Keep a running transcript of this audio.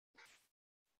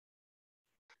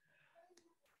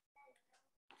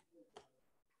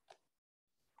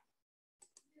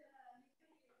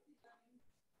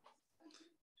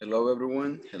Hello,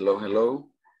 everyone. Hello, hello.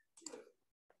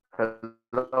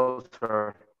 Hello,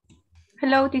 sir.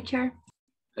 Hello, teacher.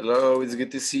 Hello, it's good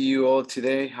to see you all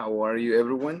today. How are you,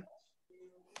 everyone?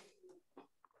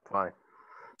 Fine.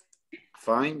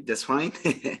 Fine, that's fine.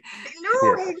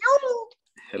 Hello, Yes.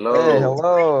 hello.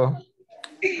 Hello.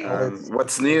 Hey, hello.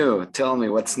 What's new? Tell me,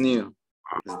 what's new?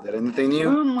 Is there anything new?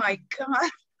 Oh my God.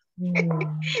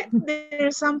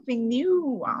 There's something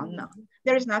new. Oh, no,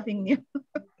 there is nothing new.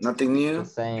 Nothing new? The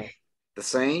same. The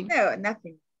same? No,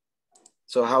 nothing.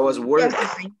 So how was work? Just the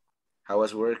same. How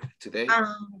was work today?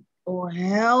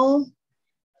 Well,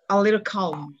 a little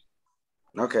calm.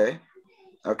 Okay.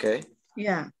 Okay.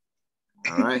 Yeah.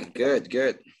 All right. Good,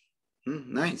 good.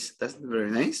 Nice. That's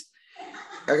very nice.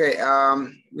 Okay.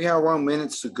 We have 1 minute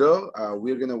to go.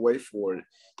 We're gonna wait for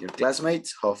your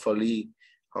classmates. Hopefully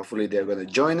they're gonna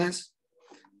join us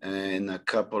in a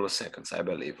couple of seconds, I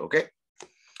believe. Okay.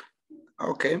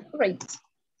 Okay. Great.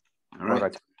 All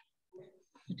right.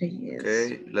 Yes.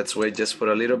 Okay. Let's wait just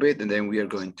for a little bit, and then we are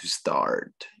going to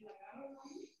start.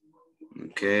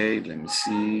 Okay. Let me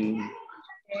see.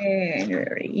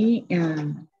 January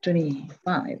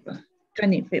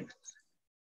 25th.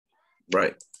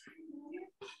 Right.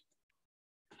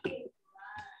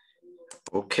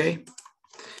 Okay.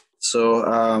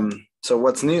 So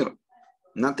what's new?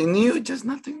 Nothing new, just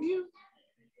nothing new.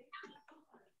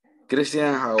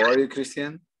 Christian, how are you,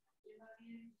 Christian?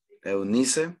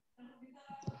 Eunice?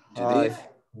 Judith? Hi.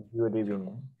 Good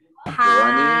evening.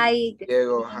 Giovanni?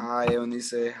 Diego, hi,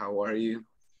 Eunice, how are you?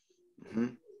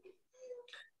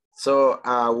 So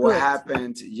what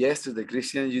happened yesterday?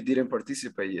 Christian, you didn't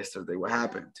participate yesterday. What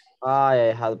happened?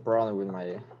 I had a problem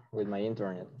with my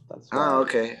internet. That's why.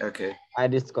 Okay, okay. I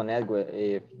disconnect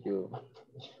if you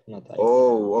not.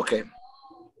 Oh, okay.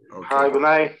 Okay. Hi, good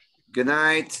night. Good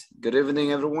night. Good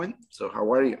evening, everyone. So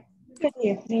how are you? Good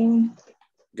evening.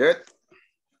 Good.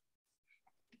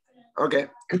 Okay,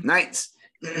 nice.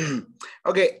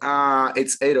 Okay,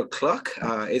 it's 8 o'clock.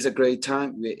 It's a great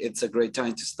time. It's a great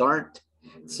time to start.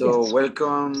 So Yes.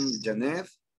 welcome, Janet.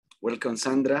 Welcome,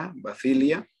 Sandra,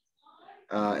 Basilia,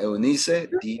 Eunice,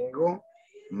 Diego,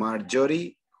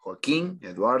 Marjorie, Joaquin,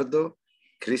 Eduardo,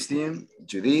 Christian,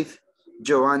 Judith,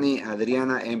 Giovanni,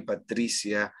 Adriana, and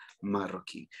Patricia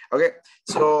Marroquin. Okay,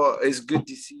 so it's good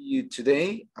to see you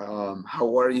today.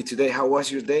 How are you today? How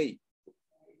was your day?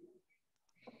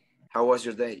 How was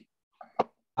your day?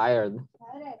 Tired.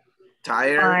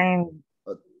 Tired? I'm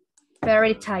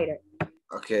very tired.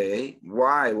 Okay.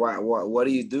 Why? What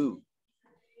do you do?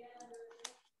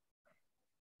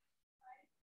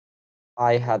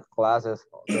 I had classes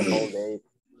the whole day.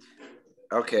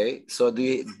 Okay. So do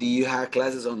you have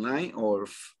classes online or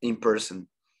in person?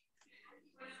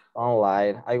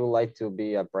 Online. I would like to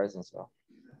be a present. So.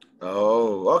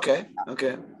 Oh, okay.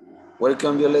 Okay.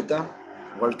 Welcome, Violeta.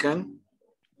 Welcome.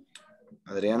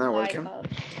 Adriana, welcome.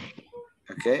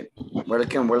 Okay.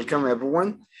 Welcome,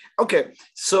 everyone. Okay.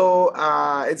 So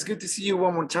it's good to see you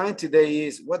one more time. Today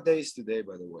is, what day is today,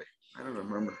 by the way? I don't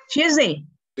remember. Tuesday.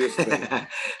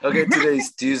 Okay, today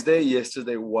is Tuesday.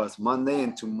 Yesterday was Monday,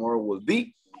 and tomorrow will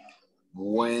be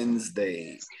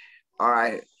Wednesday. All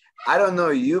right. I don't know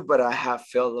you, but I have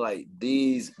felt like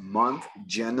this month,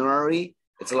 January,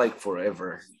 it's like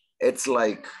forever. It's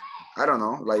like, I don't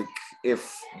know, like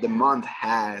if the month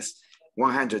has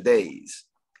 100 days.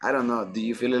 I don't know. Do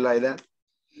you feel it like that?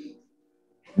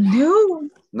 No.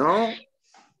 No?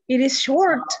 It is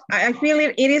short. I feel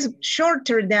it is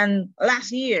shorter than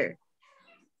last year.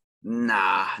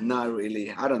 Nah, not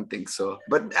really. I don't think so.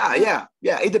 But yeah,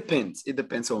 it depends. It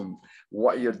depends on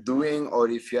what you're doing, or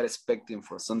if you're expecting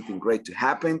for something great to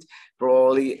happen.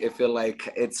 Probably it feel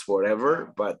like it's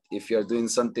forever. But if you're doing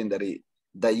something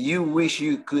that you wish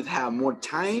you could have more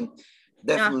time,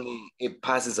 definitely it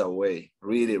passes away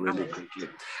really, really quickly.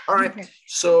 All right. Okay.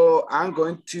 So I'm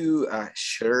going to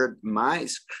share my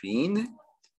screen.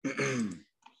 All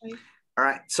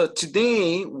right. So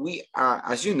today we are,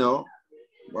 as you know,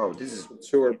 wow, this is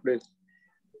Sure, please.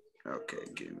 okay.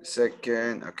 Give me a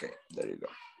second. Okay, there you go.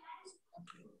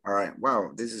 All right.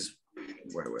 Wow, this is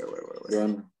wait.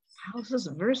 Done. Houses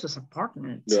versus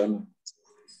apartments. Done.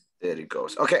 There it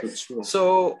goes. Okay. Sure.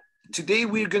 So today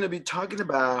we're gonna be talking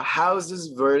about houses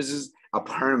versus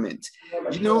apartment.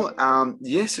 You know,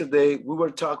 yesterday we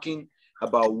were talking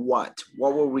about what?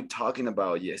 What were we talking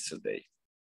about yesterday?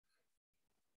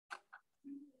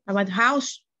 About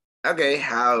house. Okay,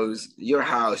 house, your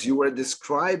house. You were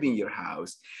describing your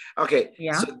house. Okay,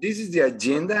 Yeah. so this is the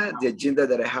agenda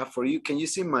that I have for you. Can you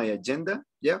see my agenda?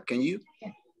 Yeah, can you?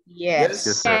 Yes.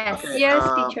 Yes. Yes, Okay. yes,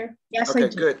 teacher. Yes, I Okay,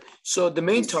 do. good. So the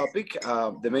main topic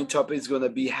is going to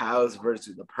be house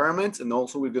versus apartments, and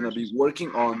also we're going to be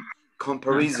working on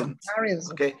comparisons.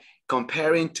 Comparison. Okay,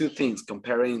 comparing two things,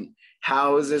 comparing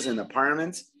houses and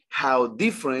apartments, how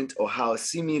different or how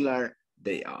similar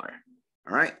they are.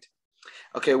 All right.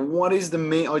 Okay, what is the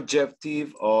main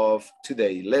objective of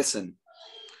today's lesson?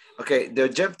 Okay, the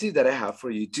objective that I have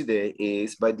for you today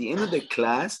is by the end of the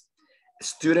class,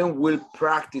 student will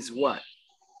practice what?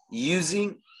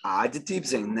 Using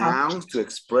adjectives and nouns to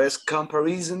express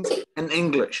comparisons in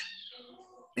English.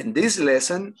 In this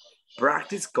lesson,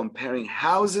 practice comparing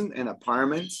houses and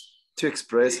apartments to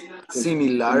express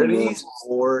similarities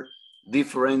or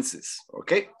differences,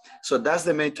 okay? So that's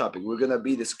the main topic. We're gonna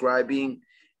be describing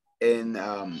and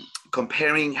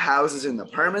comparing houses and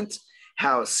apartments,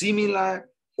 how similar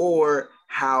or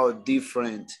how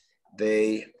different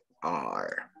they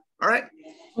are. All right.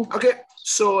 Okay.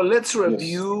 So let's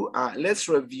review.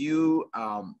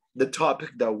 The topic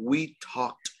that we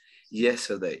talked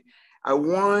yesterday. I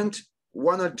want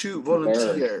one or two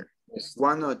volunteers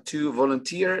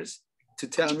to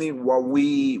tell me what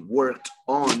we worked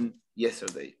on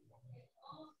yesterday.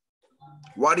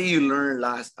 What do you learn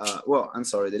last? Well, I'm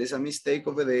sorry, there is a mistake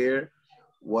over there.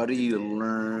 What do you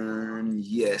learn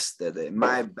yesterday?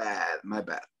 My bad, my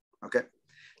bad. Okay.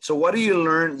 So what do you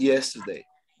learn yesterday?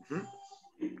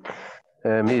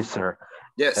 Me, sir.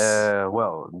 Yes.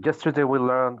 Well, yesterday we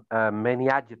learned many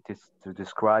adjectives to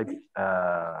describe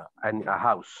a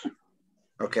house.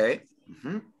 Okay.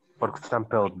 For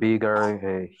example,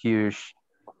 bigger, huge,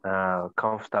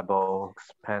 comfortable,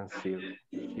 expensive,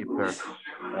 cheaper,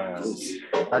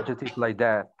 adjectives like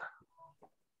that.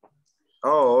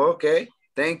 Oh, okay.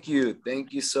 Thank you.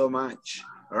 Thank you so much.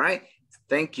 All right.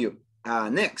 Thank you.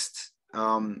 Next,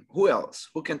 who else?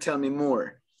 Who can tell me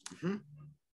more?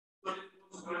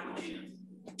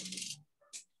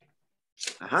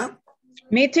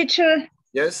 Me, teacher.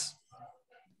 Yes.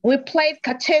 We played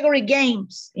category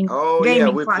games. Oh, yeah,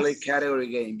 we played category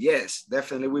game. Yes,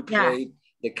 definitely we played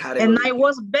the category. And I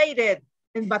was baited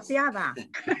and bateada.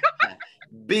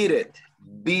 Beat it.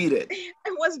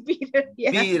 I was beaten.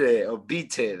 Yeah. Beat it or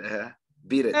beat it.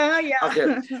 Beat it. Yeah.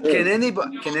 Okay.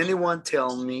 Can anyone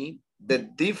tell me the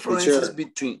differences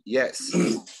between? Yes.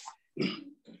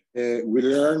 We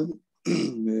learn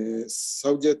the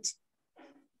subject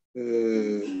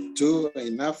to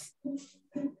enough.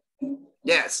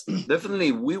 Yes,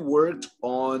 definitely. We worked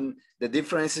on the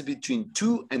differences between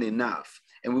to and enough,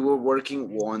 and we were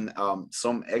working on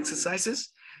some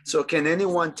exercises. So can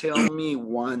anyone tell me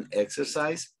one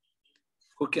exercise?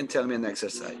 Who can tell me an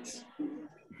exercise?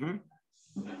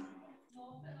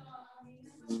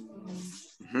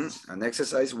 An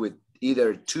exercise with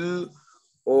either to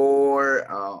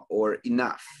or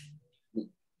enough.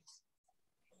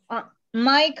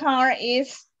 My car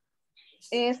is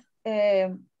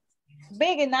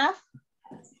big enough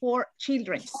for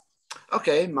children.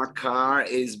 Okay, my car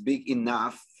is big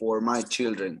enough for my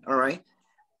children. All right.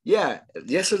 Yeah,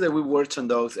 yesterday we worked on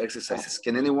those exercises.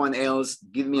 Can anyone else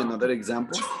give me another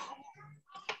example?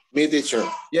 Me, teacher.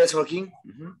 Yes, Joaquin.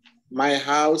 My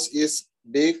house is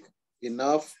big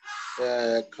enough,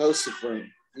 cozy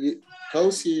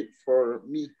for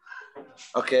me.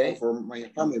 Okay. For my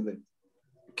family.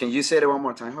 Can you say it one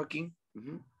more time, Joaquin?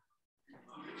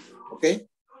 Okay.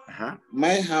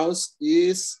 My house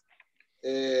is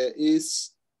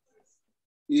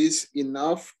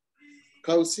enough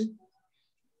cozy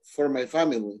for my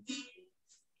family.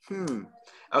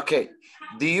 Okay.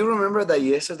 Do you remember that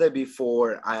yesterday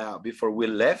before we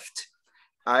left,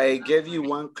 I gave you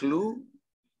one clue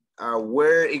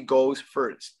where it goes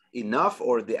first? Enough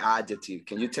or the adjective?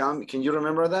 Can you tell me? Can you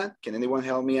remember that? Can anyone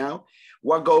help me out?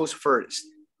 What goes first?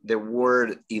 The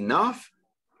word enough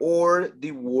or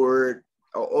the word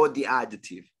or the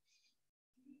adjective?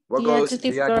 What goes?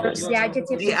 The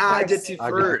adjective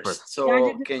first.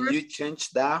 So can you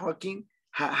change that, Joaquin?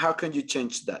 How can you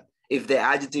change that if the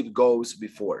adjective goes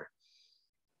before?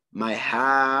 My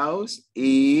house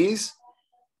is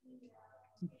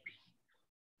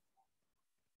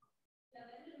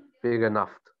big enough.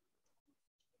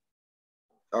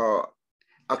 Oh,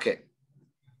 okay.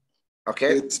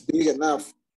 Okay. It's big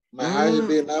enough. My house is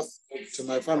big enough to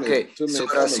my family. Okay. To Su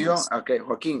my oración, okay,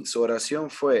 Joaquín, su oración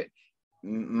fue,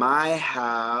 my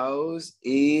house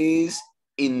is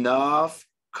enough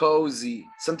cozy.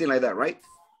 Something like that, right?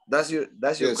 That's your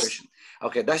question.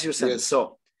 Okay, that's your sentence. Yes.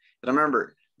 So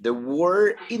remember, the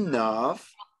word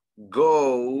enough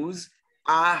goes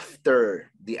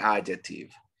after the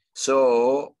adjective.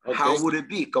 So, how would it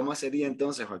be? ¿Cómo sería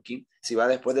entonces, Joaquín? Si va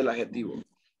después del adjetivo.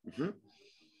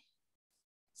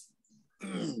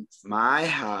 My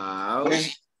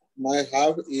house. My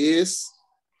house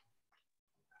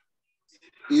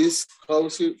is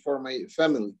cozy for my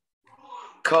family.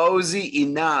 Cozy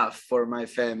enough for my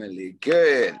family.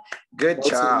 Good. Good Cozy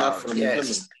job. enough for my Yes.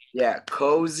 family. Yeah,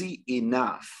 cozy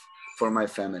enough for my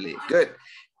family. Good.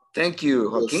 Thank you,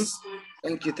 Joaquin. Yes.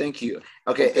 Thank you, thank you.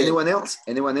 Okay, Okay. anyone else?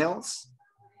 Anyone else?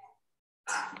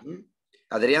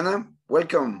 Adriana,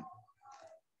 welcome.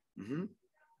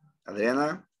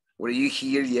 Adriana, were you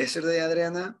here yesterday,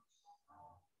 Adriana?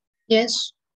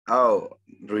 Yes, Oh,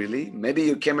 really? Maybe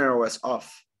your camera was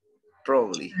off,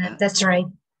 probably. Huh? that's right.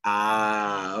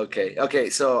 Ah, okay. Okay,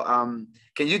 so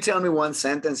can you tell me one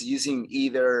sentence using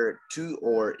either to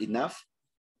or enough?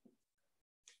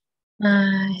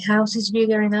 My house is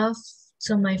bigger enough,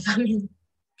 so my family.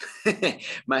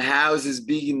 My house is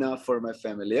big enough for my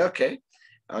family. Okay.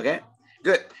 Okay.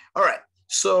 Good. All right.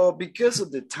 So because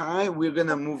of the time, we're going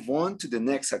to move on to the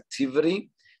next activity.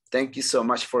 Thank you so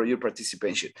much for your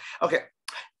participation. Okay.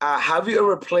 Have you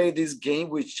ever played this game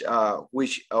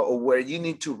where you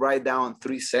need to write down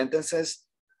 3 sentences,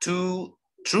 2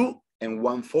 true and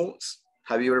 1 false?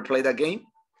 Have you ever played that game?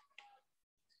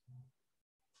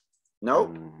 No?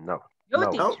 No.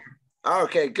 No?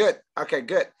 Okay, good. Okay,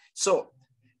 good. So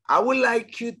I would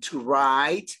like you to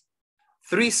write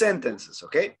 3 sentences,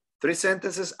 okay? 3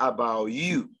 sentences about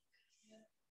you.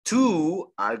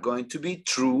 2 are going to be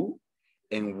true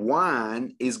and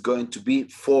 1 is going to be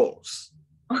false.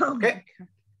 Okay?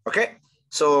 Okay?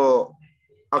 So,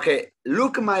 okay,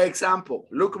 look at my example.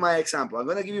 Look at my example. I'm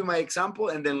going to give you my example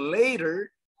and then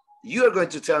later you are going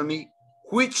to tell me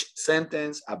which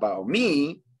sentence about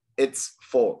me it's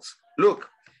false. Look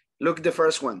at the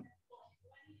first one.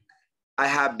 I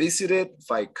have visited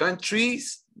 5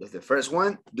 countries. That's the first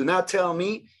one. Do not tell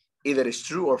me either it's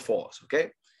true or false,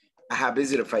 okay? I have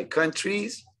visited 5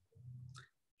 countries.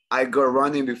 I go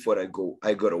running before I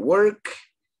go to work.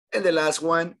 And the last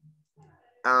one,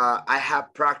 I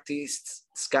have practiced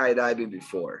skydiving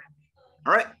before.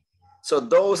 All right? So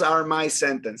those are my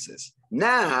sentences.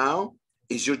 Now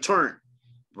it's your turn.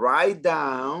 Write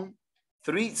down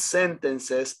 3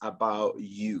 sentences about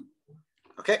you.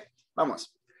 Okay? Vamos.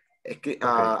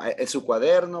 En su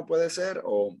cuaderno puede ser,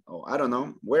 o I don't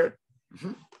know, where.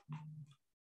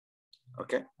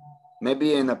 Okay.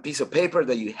 Maybe in a piece of paper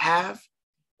that you have.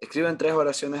 Escriben 3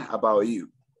 oraciones about you.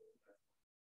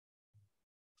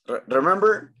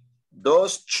 Remember, 2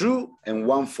 true and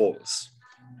 1 false.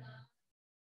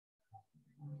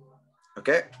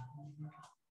 Okay.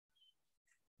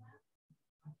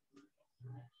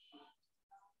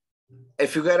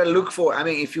 If you gotta look for,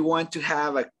 if you want to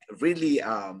have a really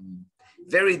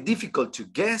very difficult to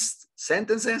guess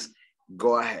sentences,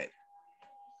 go ahead.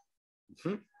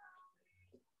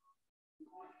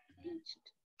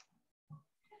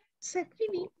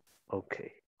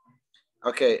 Okay.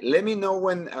 Okay, let me know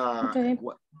when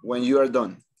you are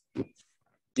done.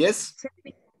 Yes?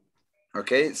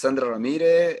 Okay, Sandra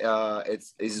Ramirez,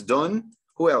 it's done.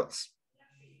 Who else?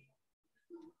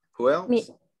 Who else? Me.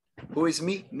 Who is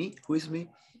me? Me? Who is me?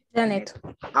 Janet.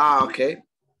 Ah, okay.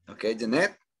 Okay,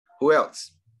 Jeanette. Who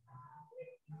else?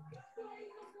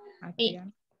 Me.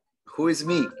 Who is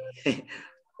me?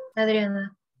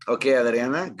 Adriana. Okay,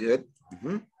 Adriana, good.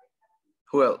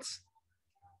 Who else?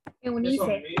 Eunice.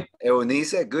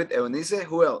 Eunice, good. Eunice,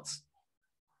 who else?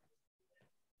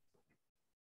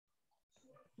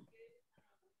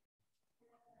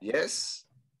 Yes.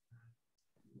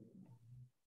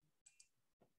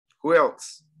 Who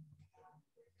else?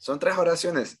 Son 3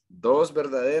 oraciones, 2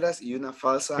 verdaderas y una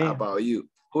falsa about you.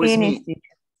 Who is me?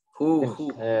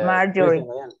 Who? Marjorie.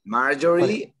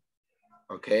 Marjorie.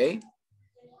 Okay.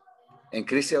 And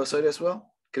Christian Osorio as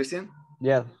well? Christian?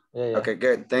 Yeah. Okay,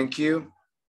 good. Thank you.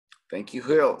 Thank you.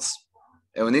 Who else?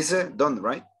 Eunice, done,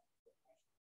 right?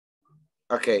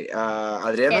 Okay.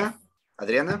 Adriana? Yes.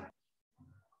 Adriana?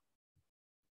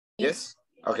 Yes?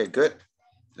 Okay, good.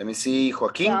 Let me see.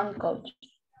 Joaquin?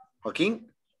 Joaquin?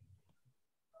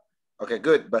 Okay,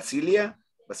 good. Basilia?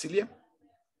 Basilia?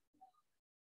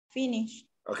 Finish.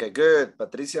 Okay, good.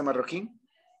 Patricia Marroquín?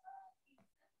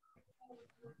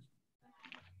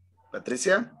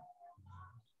 Patricia?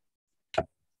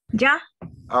 Yeah.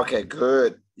 Okay,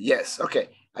 good. Yes, okay.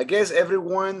 I guess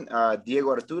everyone,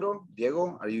 Diego Arturo.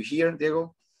 Diego, are you here,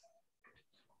 Diego?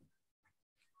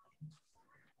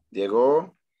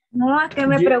 Diego? No, es que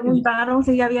me preguntaron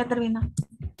si ya había terminado.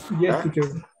 Yes,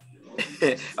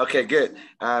 okay, good.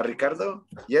 Ricardo?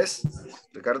 Yes?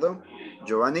 Ricardo?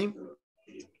 Giovanni?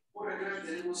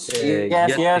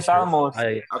 Yes, almost.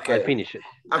 I finished it.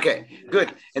 Okay,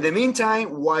 good. In the meantime,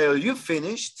 while you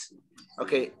finished,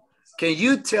 okay, can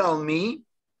you tell me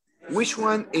which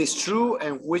one is true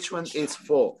and which one is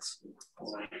false?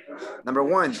 Number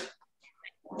one,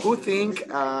 who think,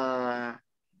 can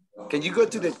you go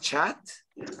to the chat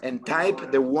and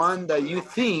type the one that you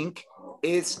think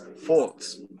is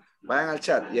false? Vayan al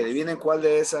chat y adivinen cuál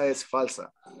de esa es falsa.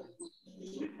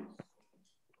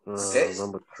 Okay.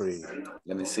 Number 3.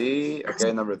 Let me see.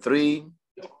 Okay, number 3.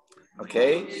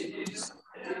 Okay.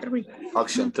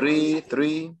 Option 3,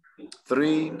 3,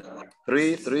 3,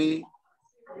 3, 3,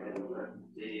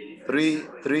 3,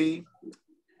 3.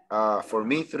 For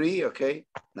me, 3. Okay.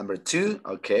 Number 2.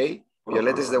 Okay.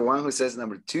 Violeta is the one who says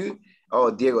number 2. Oh,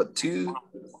 Diego, 2.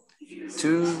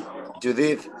 2.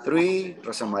 Judith, 3.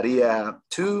 Rosa Maria,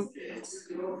 2.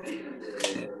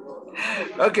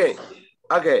 Okay.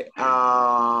 Okay.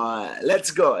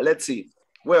 Let's go. Let's see.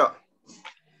 Well,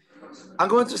 I'm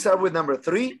going to start with number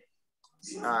 3.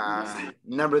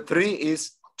 Number 3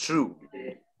 is true.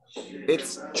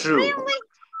 It's true.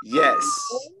 Yes.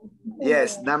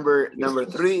 Yes. Number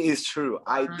 3 is true.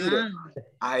 I did it.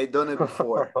 I done it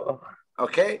before.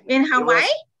 Okay. In Hawaii?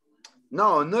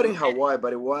 No, not in Hawaii,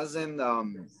 but it was in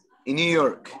New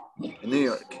York. In New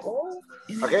York.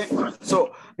 Okay.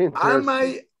 So I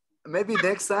might, maybe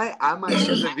next time I might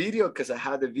share the video because I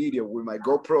had the video with my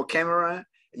GoPro camera.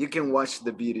 You can watch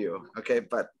the video. Okay,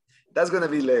 but that's gonna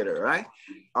be later, right?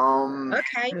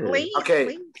 Okay, please. Okay.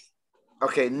 Please.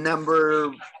 Okay,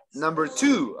 number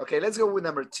 2. Okay, let's go with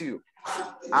number 2.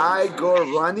 I go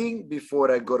running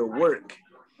before I go to work.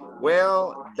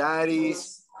 Well, that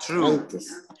is true.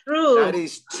 True. That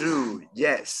is true.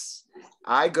 Yes.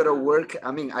 I go to work.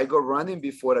 I mean, I go running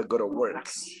before I go to work.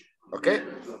 Okay.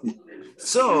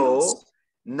 So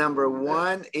number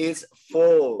 1 is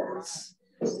false.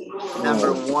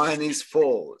 Number 1 is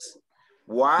false.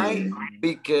 Why?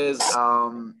 Because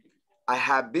I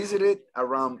have visited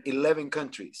around 11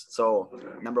 countries. So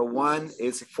number 1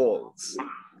 is false.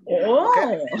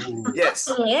 Okay? Yes.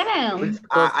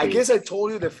 I guess I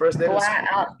told you the first day.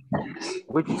 Wow.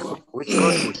 Which country? Which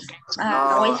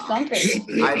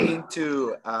country? I've been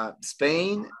to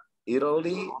Spain,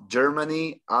 Italy,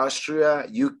 Germany, Austria,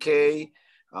 UK.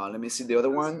 Let me see the other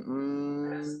one.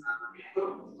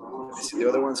 Let me see the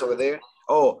other ones over there.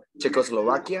 Oh,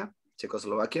 Czechoslovakia.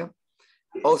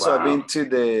 Also, wow. I've been to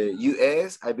the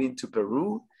US. I've been to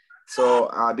Peru. So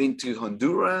I've been to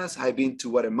Honduras. I've been to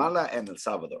Guatemala and El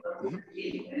Salvador.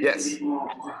 Yes.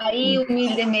 Ahí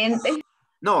humildemente.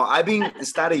 No, I've been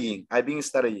studying.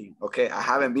 Okay, I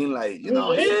haven't been like, you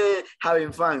know, hey,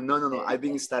 having fun. No. I've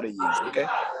been studying. Okay.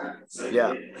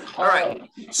 Yeah. All right.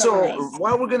 So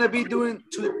what we're gonna be doing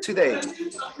today,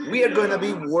 we are gonna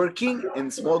be working in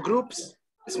small groups.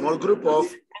 A small group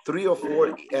of 3 or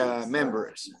 4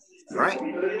 members. All right.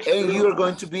 And you are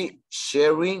going to be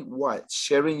sharing what?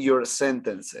 Sharing your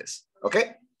sentences.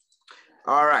 Okay.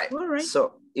 All right. All right.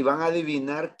 So, y van a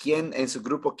adivinar quién en su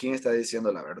grupo, quién está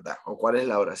diciendo la verdad o cuál es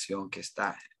la oración que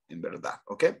está en verdad.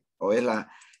 Okay. O es la,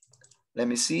 let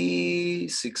me see,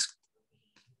 6.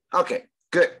 Okay,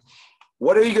 good.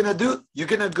 What are you going to do? You're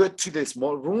going to go to the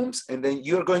small rooms and then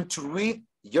you're going to read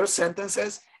your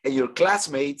sentences and your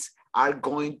classmates are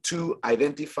going to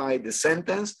identify the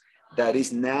sentence that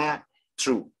is not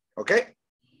true. Okay?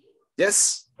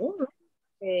 Yes?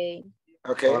 Okay.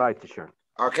 Okay. All right, teacher.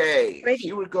 Okay, Ready.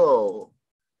 here we go.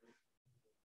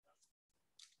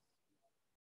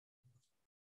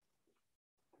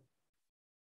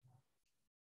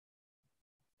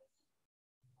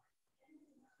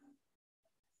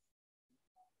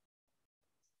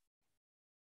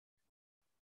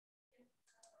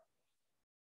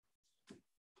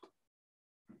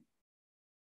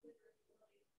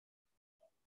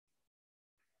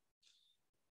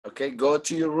 Okay, go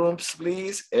to your rooms,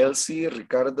 please. Elsie,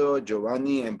 Ricardo,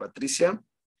 Giovanni, and Patricia.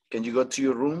 Can you go to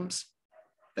your rooms?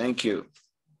 Thank you.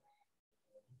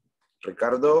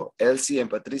 Ricardo, Elsie, and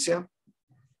Patricia.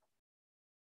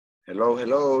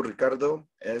 Hello, Ricardo,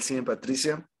 Elsie, and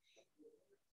Patricia.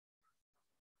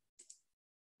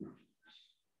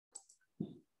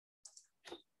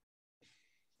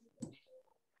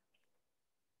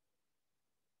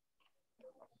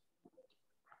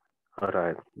 All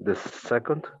right. The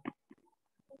second.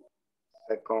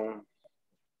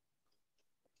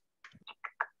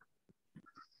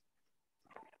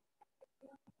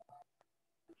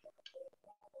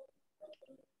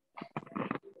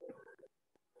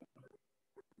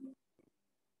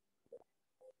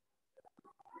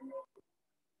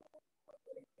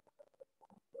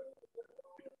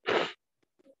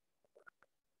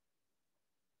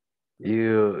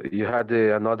 You had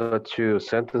another 2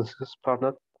 sentences,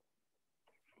 partner?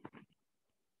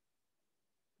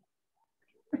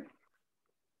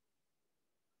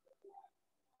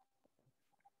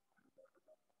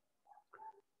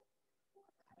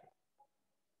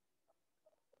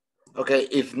 Okay,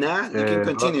 if not, you can Uh,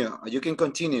 continue. You can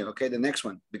continue, okay, the next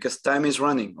one, because time is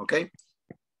running, okay?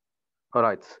 All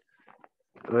right.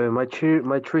 My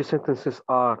three sentences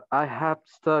are: I have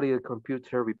studied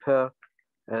computer repair.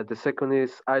 The second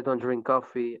is I don't drink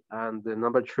coffee, and the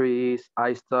number three is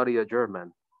I study a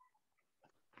German.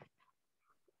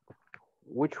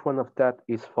 Which one of that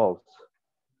is false?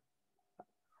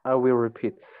 I will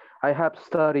repeat. I have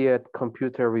studied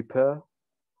computer repair.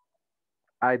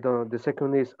 The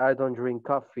second is I don't drink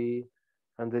coffee,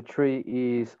 and the three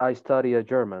is I study a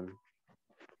German.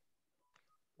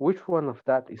 Which one of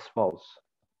that is false?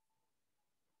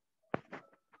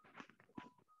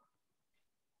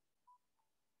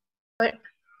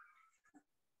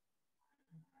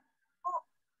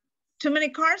 Too many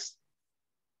cars?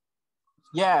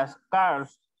 Yes, cars.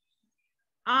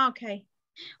 Okay.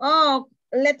 Oh,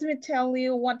 let me tell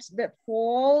you what's the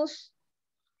false.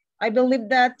 I believe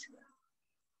that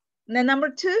the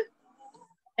number 2.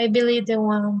 I believe the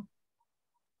one.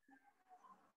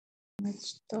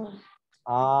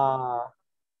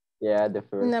 Yeah, the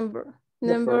first. Number.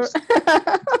 First.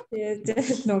 Yeah,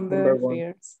 the Number number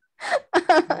one. first.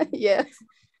 Yes.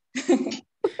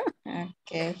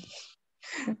 Okay.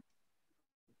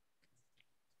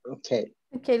 Okay.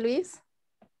 Okay, Luis.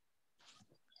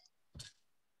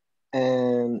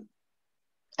 And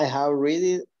I have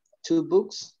read 2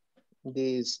 books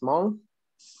this month.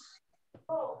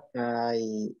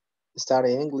 I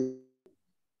study English.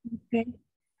 Okay.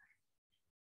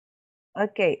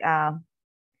 Okay,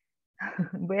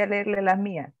 voy a leerle las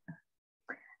mías.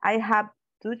 I have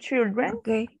 2 children.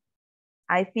 Okay.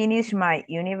 I finished my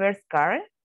university career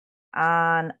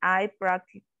and I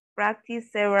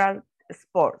practice several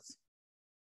sports.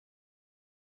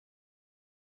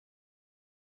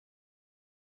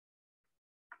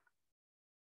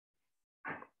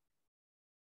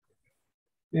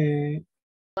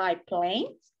 By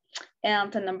plane.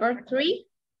 And the number 3.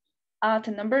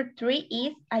 The number 3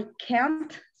 is I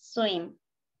can't swim.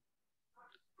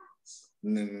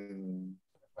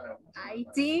 I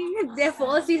think the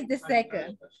false is the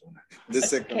second. The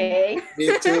second. Okay.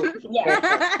 Me too.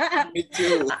 Yeah. Me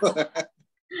too.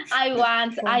 I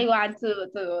want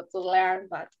to learn,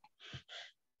 but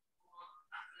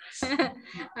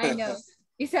I know.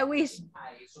 It's a wish.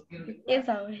 it's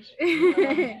a wish.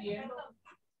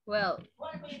 Well,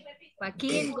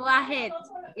 Joaquin, go ahead.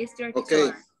 It's your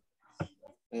Okay.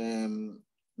 turn.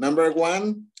 Number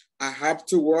 1, I have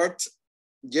to work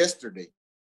yesterday.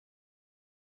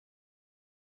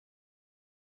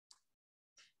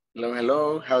 Hello,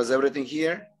 hello. How's everything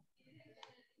here?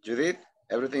 Judith,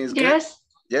 everything is good? Yes.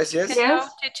 Yes, yes? Yes.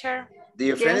 Teacher. Do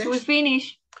you Yes, finish? we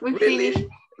finish. We Really? finish.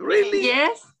 Really?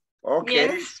 Yes. Okay,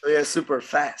 Yes. so you're super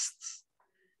fast.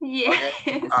 Yes.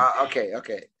 Okay,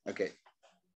 okay, okay.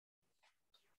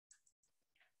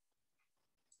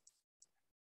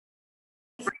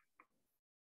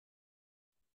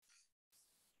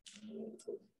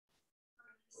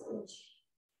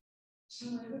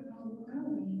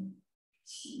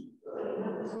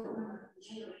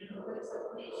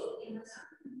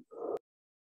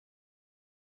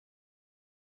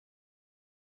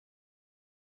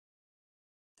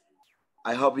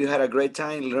 I hope you had a great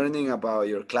time learning about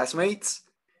your classmates.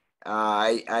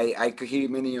 I could hear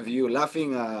many of you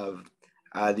laughing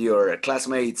at your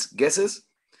classmates' guesses.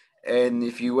 And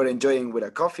if you were enjoying with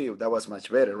a coffee, that was much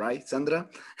better, right, Sandra?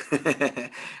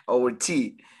 Or with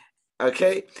tea.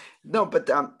 Okay. No, but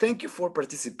thank you for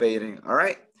participating. All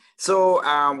right. So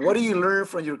what do you learn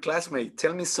from your classmates?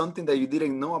 Tell me something that you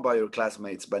didn't know about your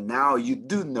classmates, but now you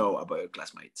do know about your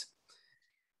classmates.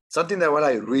 Something that was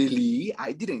like, really?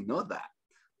 I didn't know that.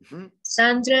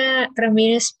 Sandra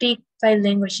Ramirez speak 5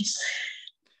 languages.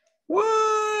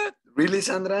 What? Really,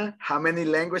 Sandra? How many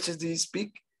languages do you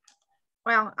speak?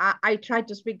 Well, I try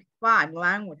to speak 5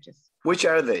 languages. Which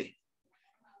are they?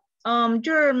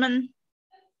 German,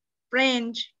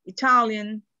 French,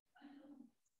 Italian,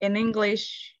 and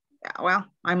English. Well,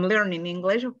 I'm learning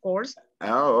English, of course.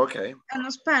 Oh, okay.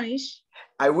 And Spanish.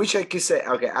 I wish I could say,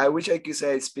 okay, I wish I could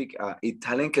say I speak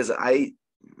Italian because I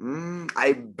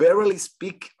barely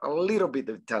speak a little bit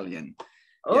of Italian.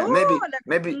 Yeah, Oh,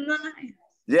 maybe. Nice.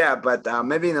 Yeah, but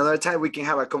maybe another time we can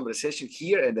have a conversation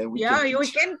here and then we can. Yeah, we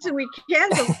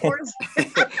can, of course.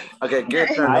 Okay, good.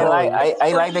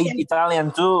 I like the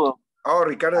Italian too. Oh,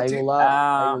 Ricardo, I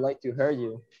would like to hear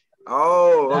you.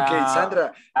 Oh, okay,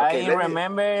 Sandra. Okay, I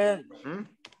remember.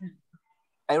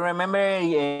 I remember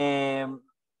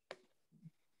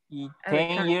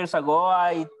 10 years ago,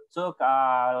 I took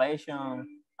a lesson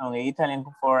on Italian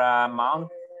for a month.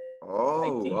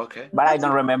 Oh, okay. But I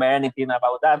don't remember anything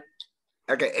about that.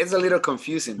 Okay, it's a little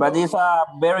confusing. But though. it's a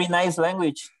very nice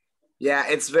language. Yeah,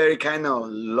 it's very kind of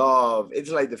love.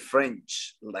 It's like the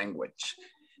French language.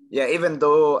 Yeah, even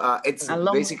though it's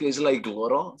basically it's like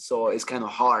glottal, so it's kind of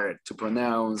hard to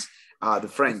pronounce the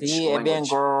French Sí, es bien language.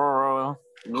 girl.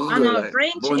 No, Like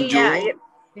French, bonjour,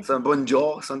 yeah.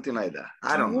 bonjour, something like that.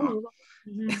 I don't know.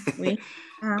 Oui.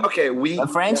 Okay,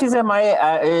 French is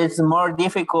more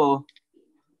difficult.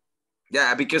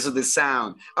 Yeah, because of the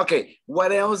sound. Okay,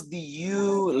 what else do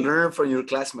you learn from your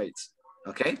classmates?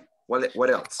 Okay, what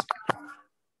else?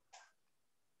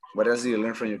 What else do you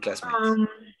learn from your classmates?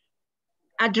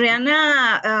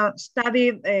 Adriana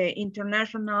studied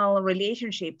international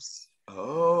relationships.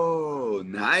 Oh,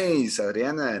 nice,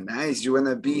 Adriana, nice. You want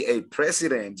to be a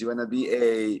president. You want to be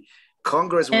a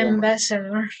congresswoman.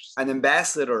 Ambassador. An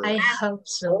ambassador. I hope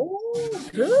so. Oh,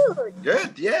 good.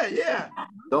 Good, yeah.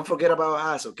 Don't forget about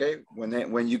us, okay?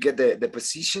 When you get the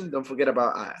position, don't forget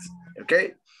about us,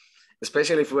 okay?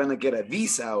 Especially if you want to get a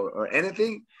visa or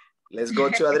anything, let's go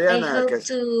to Adriana. I hope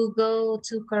to go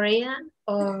to Korea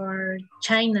or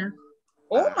China.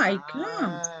 Oh my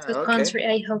God. The country,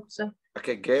 I hope so.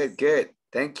 Okay, good.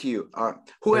 Thank you.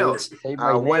 Who else? Say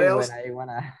my What name else?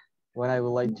 when I would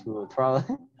like to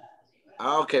travel.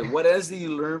 Okay, what else do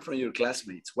you learn from your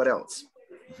classmates? What else?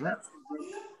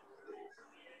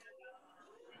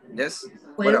 Yes.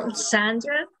 What Well, else?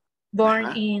 Sandra,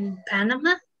 born in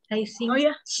Panama, I think. Oh,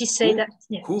 yeah. She said that.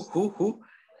 Yeah. Who?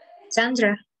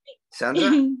 Sandra.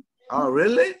 Sandra? Oh,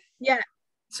 really? Yeah.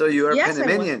 So you are Yes,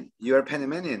 Panamanian. You are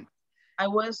Panamanian.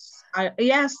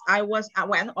 Yes, I was,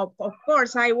 well, of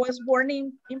course, I was born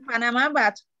in Panama,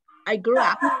 but I grew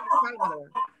up in El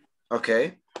Salvador.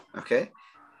 Okay.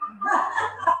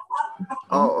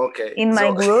 Oh, okay. In my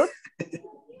group,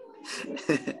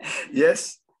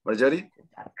 yes, Marjorie?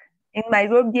 in my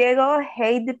group, Diego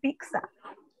hate the pizza.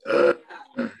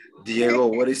 Diego,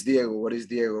 what is Diego? What is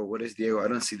Diego? I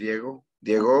don't see Diego.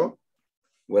 Diego?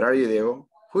 Where are you, Diego?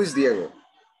 Who is Diego?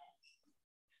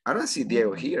 I don't see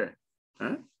Diego here.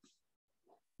 Huh?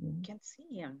 Can't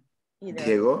see him either.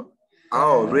 Diego?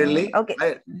 Oh, really?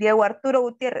 Okay, Diego Arturo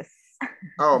Gutierrez.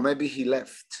 Oh, maybe he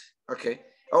left. Okay.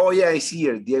 Oh, yeah, I see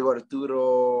here. Diego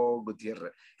Arturo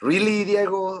Gutierrez. Really,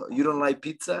 Diego? You don't like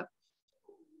pizza?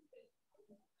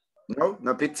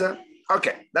 No pizza?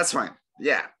 Okay, that's fine.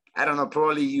 Yeah, I don't know.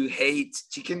 Probably you hate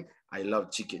chicken. I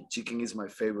love chicken. Chicken is my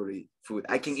favorite food.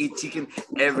 I can eat chicken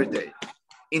every day.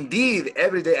 Indeed,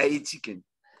 every day I eat chicken.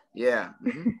 Yeah.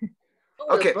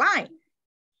 Okay.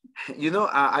 You know,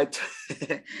 I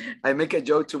make a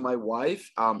joke to my wife.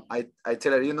 I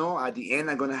tell her, you know, at the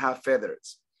end I'm gonna have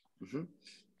feathers.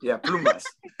 Yeah, plumas,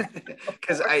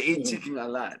 because I eat chicken a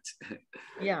lot.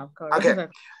 Yeah, of course. Okay.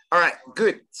 All right.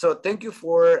 Good. So thank you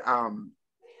for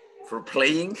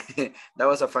playing. That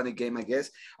was a funny game, I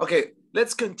guess. Okay,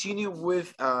 let's continue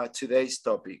with today's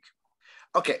topic.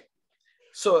 Okay.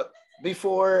 So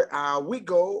before we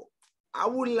go, I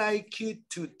would like you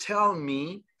to tell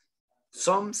me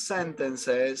some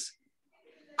sentences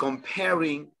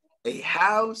comparing a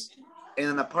house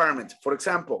and an apartment. For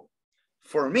example,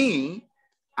 for me,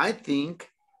 I think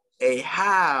a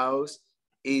house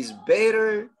is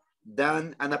better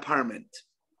than an apartment.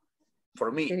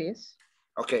 For me. It is.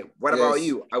 Okay, what about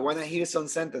you? I want to hear some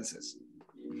sentences.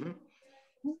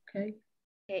 Okay.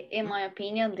 In my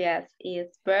opinion, yes,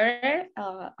 it's better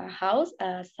a house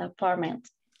as an apartment.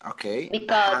 Okay.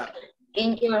 Because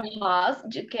in your house,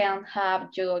 you can have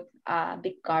your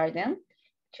big garden.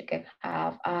 You can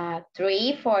have a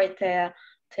tree for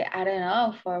I don't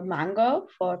know, for mango,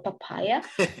 for papaya.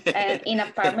 And in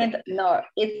apartment, no,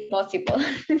 it's possible.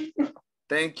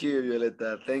 Thank you,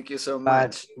 Violeta. Thank you so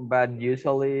much. But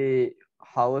usually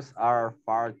houses are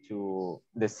far to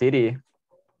the city.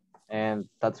 And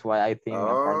that's why I think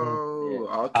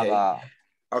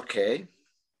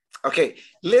Okay,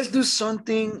 let's do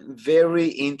something very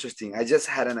interesting. I just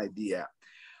had an idea.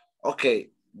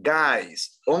 Okay,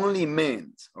 guys, only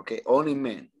men, okay? Only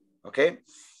men, okay?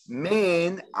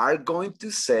 Men are going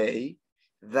to say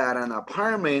that an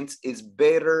apartment is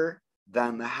better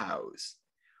than a house.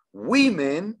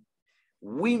 Women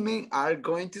are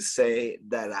going to say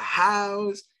that a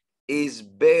house is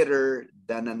better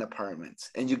than an apartment.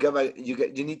 And you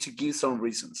need to give some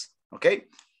reasons, okay?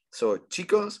 So,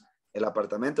 chicos, el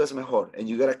apartamento es mejor. And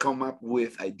you gotta come up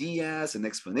with ideas and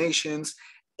explanations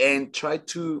and try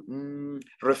to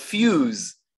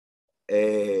refuse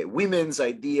women's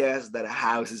ideas that a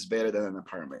house is better than an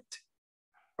apartment.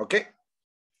 Okay?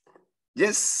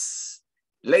 Yes.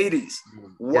 Ladies,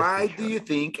 why do you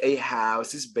think a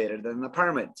house is better than an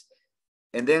apartment?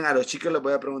 And then a los chicos les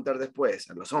voy a preguntar después,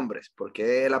 a los hombres, ¿por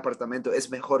qué el apartamento es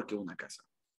mejor que una casa?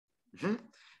 Mm-hmm.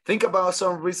 Think about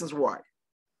some reasons why.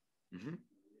 Mm-hmm.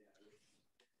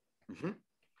 Mm-hmm.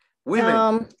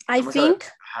 Women. I think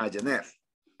Janet.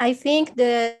 I think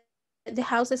the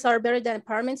houses are better than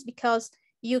apartments because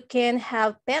you can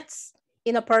have pets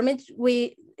in apartments.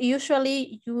 We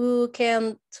usually you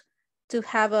can to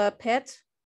have a pet.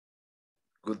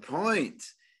 Good point.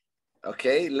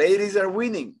 Okay, ladies are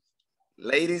winning.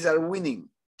 Ladies are winning.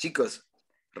 Chicos,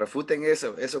 refuten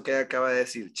eso que acaba de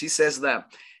decir. She says that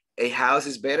a house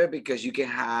is better because you can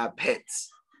have pets.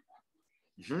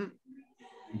 Mm-hmm.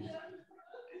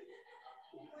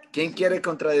 ¿Quién quiere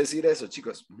contradecir eso,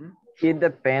 chicos? Mm-hmm. It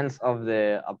depends of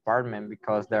the apartment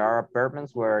because there are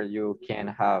apartments where you can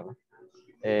have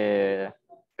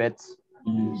pets.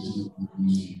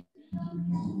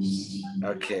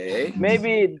 Okay.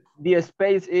 Maybe the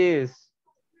space is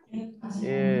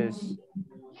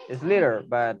little,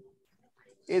 but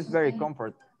it's very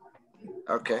comfort.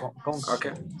 Okay.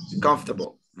 Okay.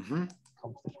 Comfortable. Mm-hmm.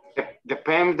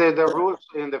 Depends the rules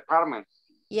in the apartment.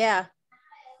 Yeah.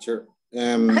 Sure.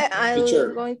 I'm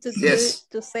going to yes.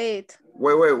 to say it.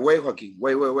 Wait, Joaquin.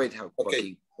 Wait,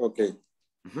 Joaquin. Okay.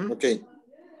 Mm-hmm. Okay.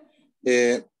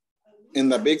 In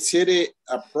the big city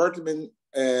apartment,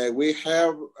 we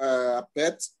have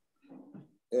pets,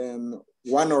 and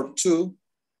one or two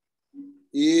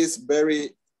is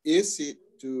very easy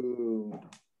to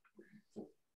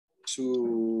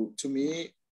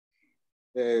me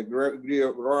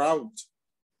grow out.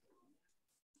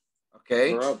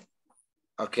 Okay. Grow out.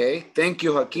 Okay. Thank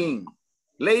you, Joaquin.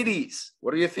 Ladies,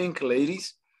 what do you think,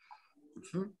 ladies?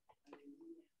 Mm-hmm.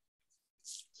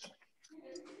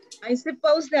 I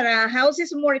suppose that a house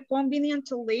is more convenient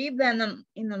to live than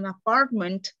in an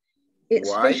apartment,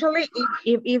 especially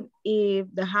if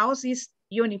the house is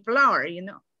unifloor, you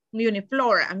know,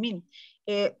 unifloor. I mean,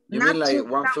 you mean like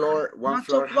one floor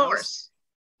two house? floors.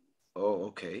 Oh,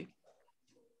 okay.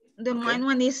 The mine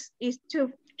one is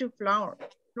two floors.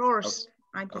 Okay.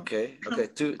 I don't. Okay.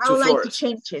 Two I would floors. like to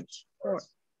change it.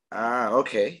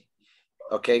 Okay.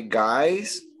 Okay,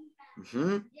 guys.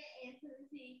 Mm-hmm.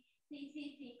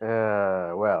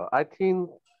 Well, I think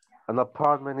an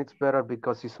apartment is better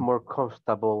because it's more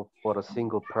comfortable for a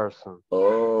single person.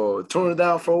 Oh, turn it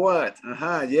down for what?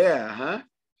 Yeah,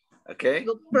 Okay.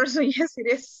 Good person, yes, it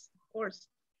is, of course.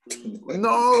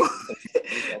 No.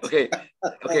 Okay.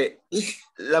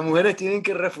 Las mujeres tienen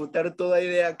que refutar toda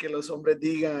idea que los hombres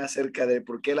digan acerca de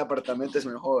por qué el apartamento es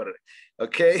mejor.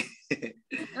 Okay.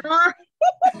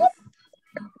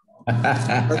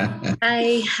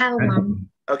 I have one.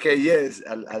 Okay, yes,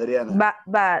 Adriana.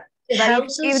 But if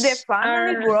the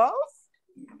family grows,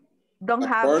 don't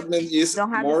have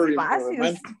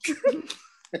espacios.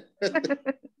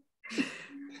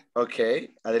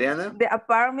 Okay, Adriana. The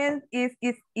apartment is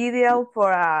ideal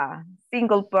for a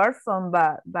single person,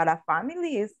 but a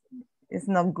family is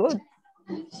not good.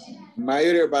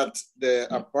 But the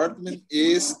apartment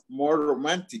is more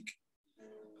romantic.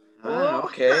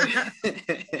 Okay.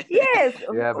 Yes.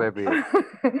 Yeah, baby.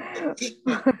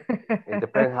 In the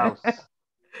penthouse.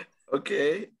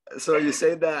 Okay, so you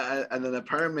say that an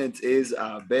apartment is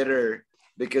better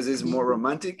because it's more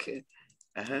romantic?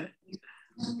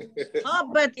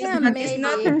 Oh, but Yeah, it's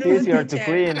not it's easier to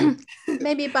clean.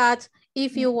 Maybe, but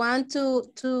if you want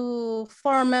to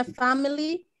form a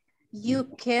family, you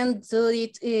can do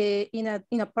it in an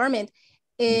apartment,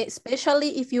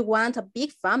 especially if you want a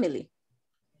big family.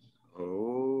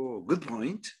 Oh, good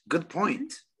point. Good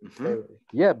point. Mm-hmm.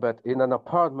 Yeah, but in an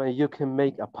apartment, you can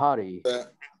make a party.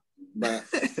 But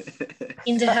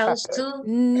in the house too.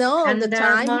 No, and the there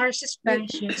time are more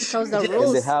spacious. because the Yes. rules.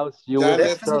 In the house, you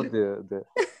will start the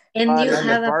And you in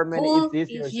have a apartment, pool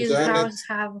it's easier if to you clean.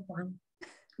 have one.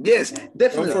 Yes,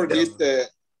 definitely. don't forget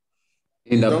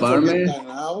in the apartment.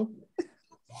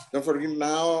 Don't forget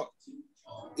now.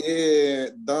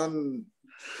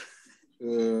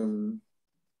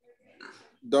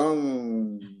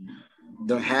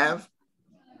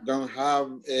 Don't have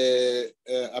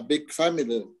a big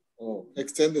family or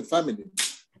extended family.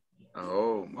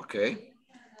 Oh, okay.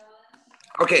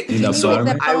 Okay, In so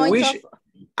apartment.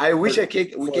 I wish we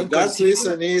can That continue.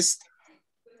 reason is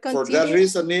for that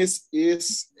reason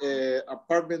is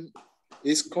apartment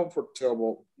is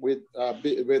comfortable with a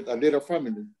little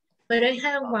family. But I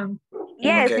have one.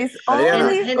 Yes, Okay. it's only Adriana,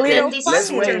 little okay,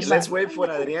 family. let's wait for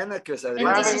Adriana because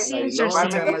Adriana this is a long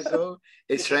interesting. time ago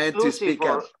is trying to speak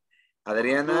up.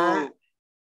 Adriana.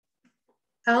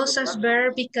 Houses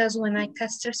better because when a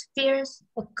catastrophe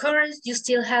occurs, you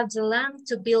still have the land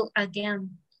to build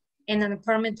again. In an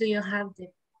apartment, do you have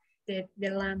the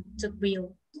land to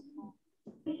build?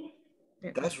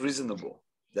 That's reasonable.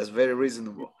 That's very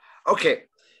reasonable. Okay.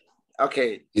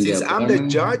 Okay, In the since I'm the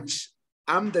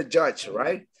apartment? judge,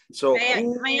 right? So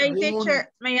May I,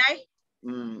 teacher? May I?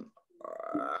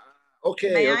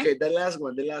 Okay, May okay. I? The last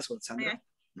one, Sandra.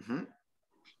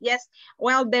 Yes.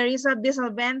 Well, there is a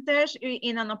disadvantage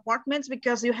in an apartment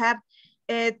because you have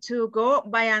to go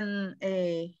by an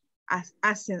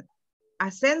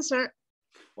ascensor.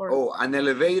 Or an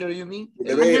elevator, you mean?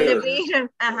 Elevator. An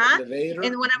elevator. Elevator.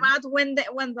 And what about when the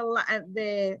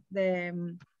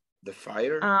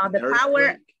fire,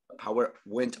 the power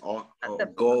went off,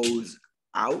 goes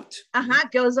out,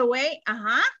 goes away,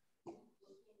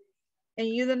 and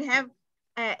you don't have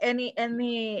any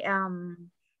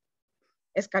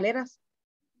escaleras,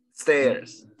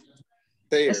 stairs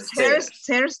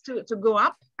to go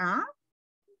up.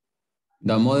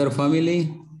 The mother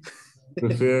family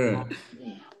prefer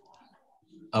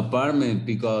apartment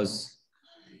because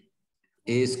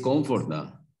it's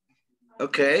comfortable.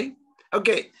 Okay.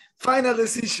 Final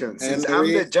decision. Since I'm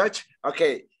the judge.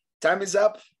 Okay. Time is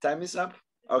up.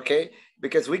 Okay.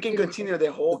 Because we can continue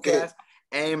the whole class.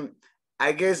 And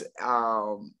I guess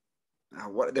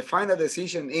what the final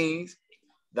decision is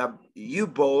that you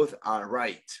both are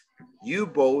right. You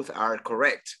both are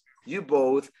correct. You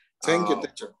both Thank you,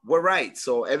 teacher. We're right.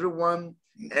 So everyone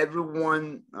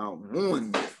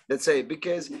won. Let's say,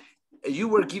 because you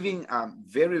were giving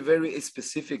very, very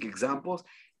specific examples.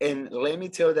 And let me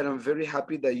tell you that I'm very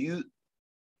happy that you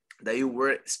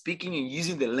were speaking and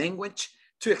using the language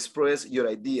to express your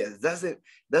ideas. That's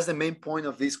the main point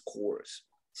of this course,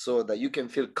 so that you can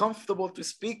feel comfortable to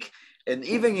speak. And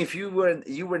even if you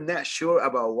were not sure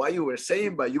about what you were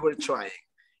saying, but you were trying.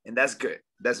 And that's good.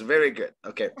 That's very good.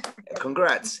 Okay.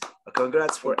 Congrats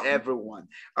for everyone.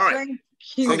 All right.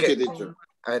 Thank you, teacher.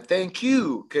 Thank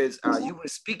you, because you were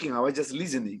speaking. I was just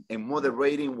listening and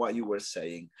moderating what you were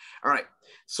saying. All right.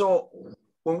 So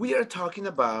when we are talking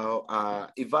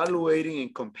about evaluating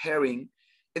and comparing,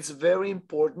 it's very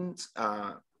important.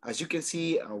 As you can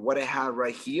see, what I have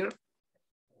right here,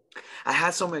 I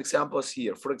have some examples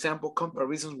here. For example,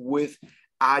 comparisons with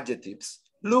adjectives.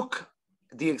 Look,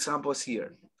 the examples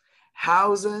here.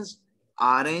 Houses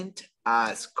aren't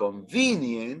as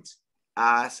convenient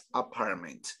as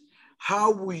apartments.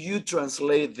 How will you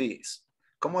translate this?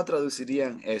 ¿Cómo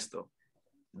traducirían esto?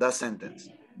 That sentence.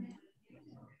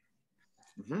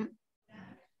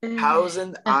 Houses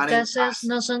Las aren't casas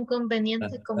no son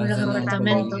convenientes como los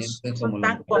apartamentos.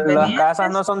 Las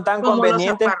casas no son tan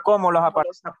convenientes como los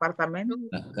apartamentos.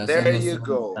 There you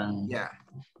go. Yeah.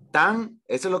 Tan,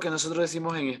 eso es lo que nosotros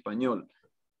decimos en español.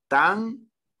 Tan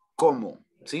como,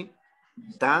 ¿sí?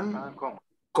 Tan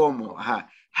como.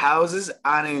 Houses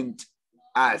aren't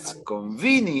as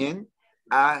convenient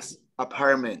as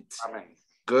apartments.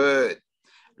 Good.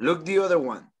 Look the other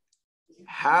one.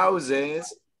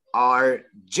 Houses are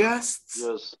just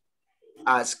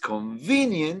as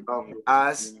convenient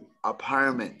as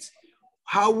apartments.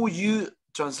 How would you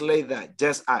translate that?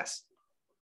 Just as.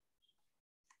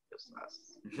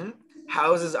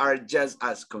 Houses are just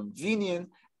as convenient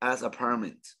as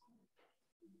apartments.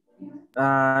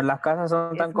 Las casas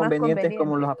son tan convenientes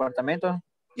como los apartamentos.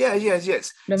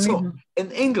 Yes. So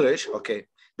in English, okay,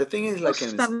 the thing is like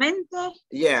in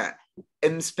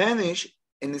Spanish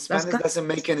doesn't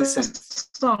make any sense.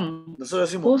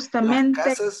 Nosotros decimos, las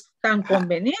casas tan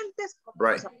convenientes.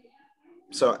 Right.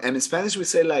 So in Spanish we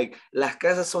say like, las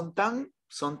casas son tan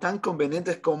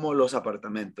convenientes como los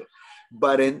apartamentos.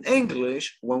 But in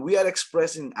English, when we are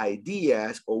expressing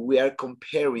ideas or we are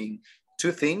comparing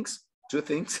two things,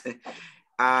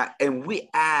 and we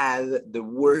add the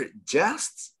word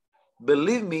just,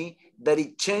 believe me that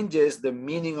it changes the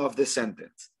meaning of the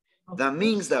sentence. That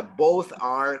means that both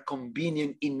are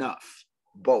convenient enough,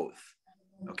 both,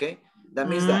 okay? That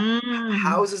means that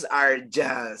houses are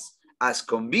just as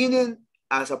convenient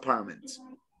as apartments,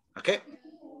 okay?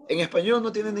 En español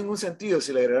no tiene ningún sentido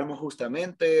si le agregamos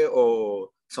justamente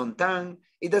o son tan,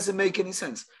 it doesn't make any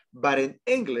sense. But in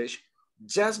English,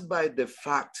 just by the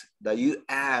fact that you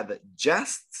add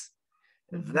just,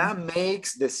 that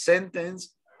makes the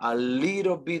sentence a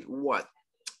little bit what?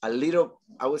 A little,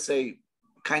 I would say,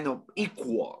 kind of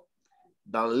equal.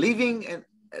 The living in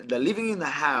a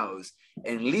house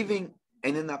and living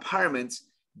in an apartment,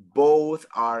 both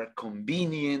are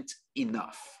convenient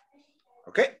enough.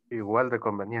 Okay? Igual de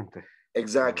conveniente.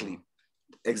 Exactly.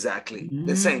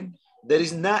 The same. There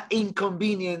is not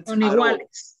inconvenient at all.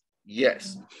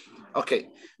 Yes. Okay.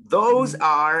 Those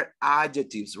are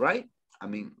adjectives, right? I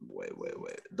mean, wait.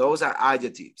 Those are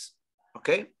adjectives.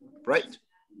 Okay? Right?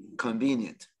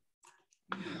 Convenient.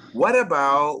 What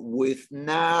about with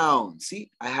nouns?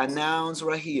 See, I have nouns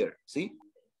right here. See?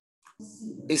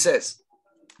 It says,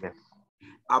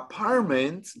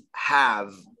 Apartments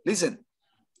have, listen.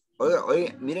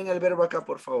 Oye, miren el verbo acá,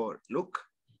 por favor. Look.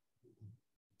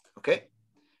 Okay.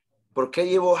 ¿Por qué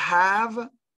llevo have?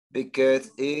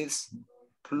 Because it's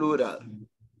plural.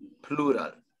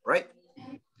 Plural, right?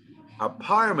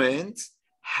 Apartments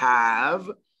have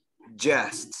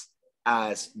just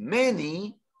as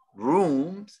many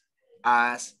rooms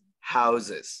as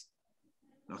houses.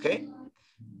 Okay?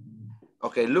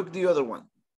 Okay, look the other one.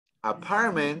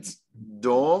 Apartments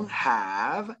don't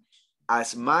have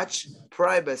as much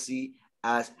privacy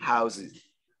as houses.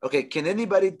 Okay, can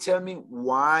anybody tell me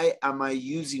why am I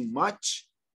using much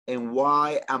and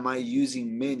why am I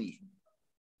using many?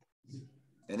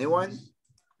 Anyone?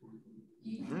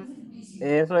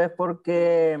 Eso es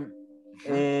porque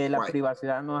la Why?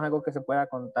 privacidad no es algo que se pueda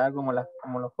contar como los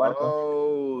cuartos.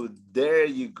 Oh, there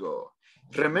you go.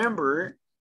 Remember,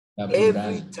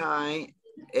 every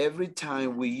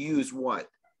time we use what?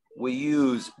 We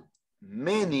use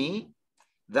many,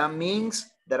 that means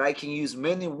that I can use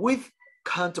many with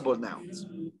countable nouns.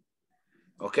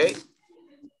 Okay?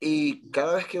 Y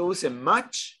cada vez que use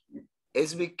much,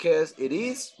 it's because it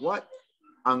is what?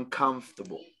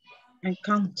 Uncomfortable.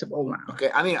 Uncountable now. Okay,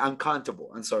 I mean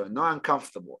uncountable. I'm sorry, not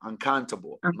uncomfortable.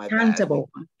 Uncountable. Uncountable.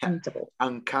 My bad.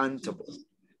 Uncountable.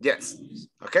 Yes.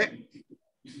 Okay.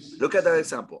 Look at that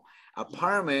example.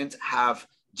 Apartments have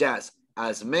just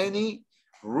as many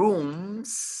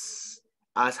rooms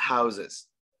as houses.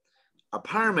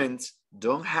 Apartments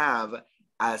don't have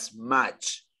as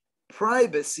much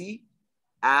privacy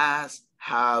as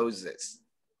houses.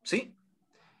 ¿Sí?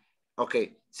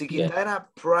 Ok. Si quitara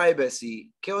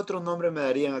privacy, ¿qué otro nombre me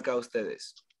darían acá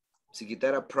ustedes? Si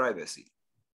quitara privacy.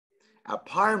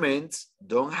 Apartments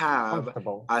don't have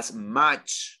as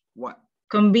much what?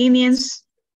 Convenience.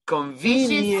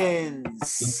 Convenience.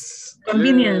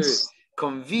 Convenience.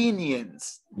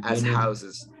 Convenience as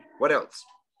houses. What else?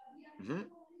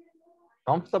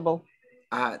 Comfortable.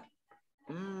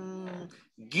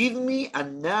 Give me a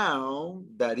noun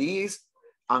that is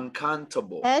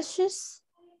uncountable. Spacious.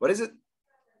 What is it?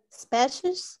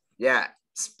 Spacious. Yeah,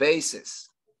 spaces.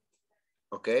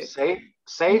 Okay.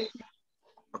 Safe.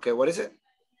 Okay, what is it?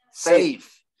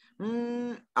 Safe.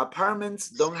 Apartments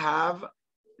don't have.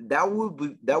 That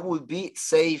would be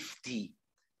safety.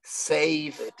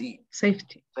 Safety.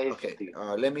 Okay.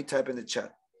 Let me type in the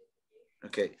chat.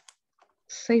 Okay.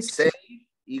 Safety. Safe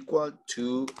equal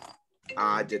to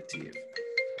adjective.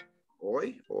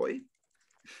 Oi.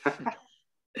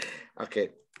 Okay.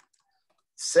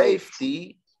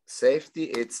 Safety,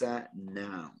 it's a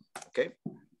noun. Okay.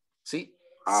 See,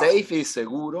 safe is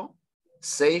seguro.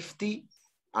 Safety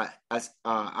as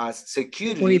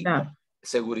security.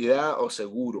 Seguridad o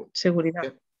seguro. Seguridad.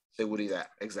 Okay? Seguridad,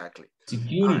 exactly.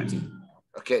 Security.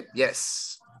 Right. Okay,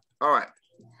 yes. All right.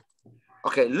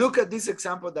 Okay, look at this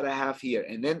example that I have here,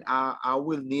 and then I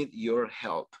will need your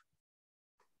help.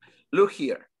 Look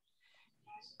here.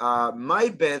 My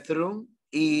bedroom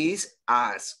is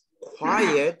as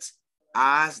quiet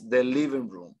as the living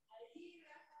room.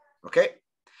 Okay?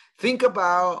 Think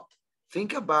about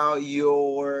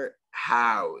your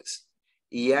house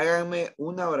y háganme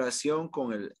una oración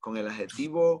con el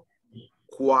adjetivo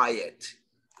quiet.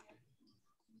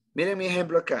 Miren mi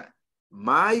ejemplo acá.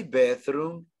 My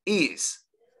bedroom is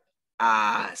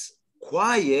as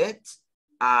quiet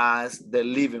as the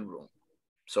living room.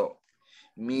 So,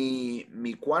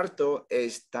 mi cuarto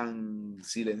es tan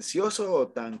silencioso o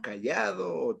tan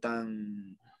callado o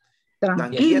tan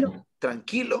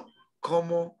tranquilo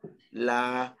como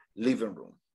la living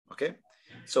room. ¿Ok?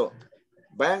 So,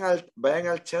 vayan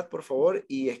al chat, por favor,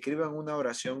 y escriban una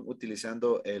oración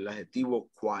utilizando el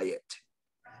adjetivo quiet.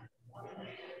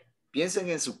 Piensen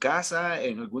en su casa,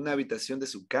 en alguna habitación de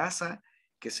su casa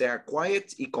que sea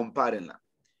quiet y compárenla.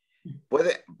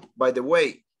 Puede, by the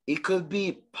way, it could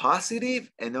be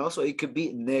positive and also it could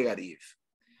be negative.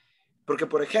 Porque,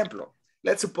 por ejemplo,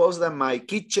 let's suppose that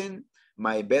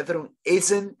my bedroom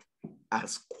isn't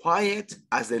as quiet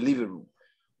as the living room.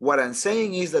 What I'm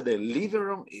saying is that the living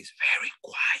room is very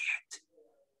quiet,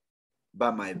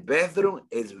 but my bedroom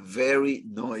is very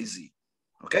noisy.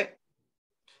 Okay?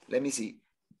 Let me see.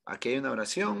 Aquí hay una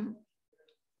oración.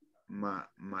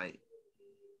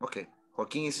 Okay.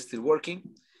 Joaquín is still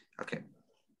working. Okay.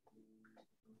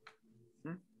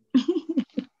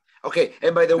 Okay,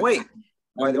 and by the way,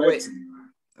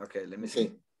 okay, let me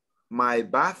see. My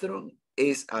bathroom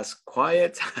is as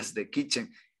quiet as the kitchen.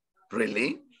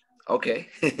 Really? Okay.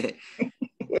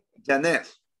 Janet,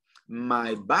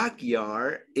 my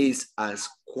backyard is as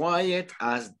quiet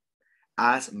as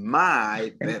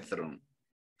my bedroom.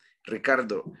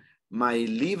 Ricardo, my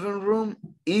living room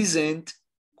isn't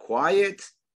quiet.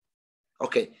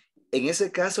 Ok, en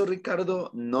ese caso, Ricardo,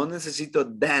 no necesito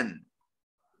than.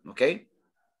 Ok,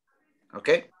 ok.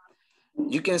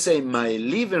 You can say my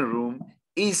living room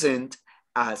isn't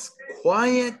as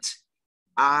quiet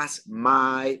as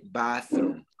my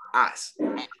bathroom. As.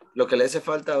 Lo que le hace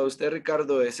falta a usted,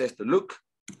 Ricardo, es esto. Look,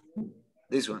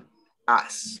 this one,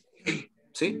 as.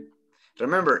 ¿Sí?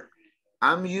 Remember,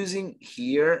 I'm using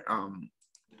here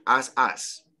as.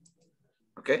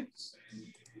 ¿Ok?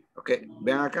 ¿Ok?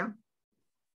 Vean acá.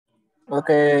 Ok.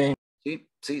 Sí,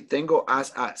 sí, tengo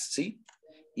as, ¿sí?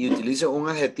 Y utilizo un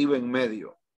adjetivo en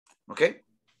medio. ¿Ok?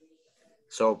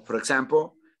 So, for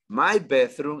example, my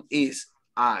bedroom is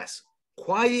as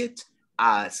quiet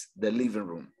as the living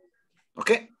room.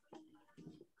 ¿Ok?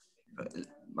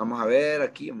 Vamos a ver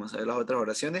aquí, vamos a ver las otras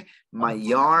oraciones. My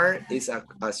yard is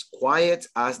as quiet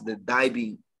as the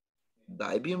diving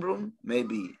room,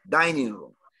 maybe dining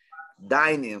room.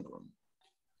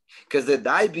 Because the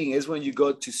diving is when you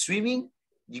go to swimming,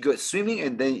 you go swimming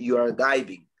and then you are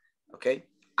diving, okay?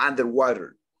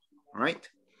 Underwater, all right?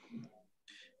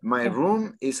 My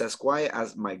room is as quiet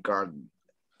as my garden.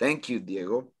 Thank you,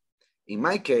 Diego. In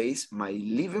my case, my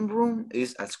living room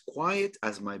is as quiet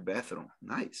as my bathroom.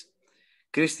 Nice.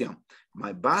 Christian,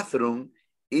 my bathroom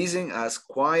isn't as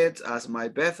quiet as my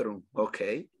bedroom.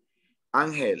 Okay.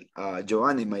 Angel,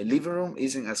 Giovanni, my living room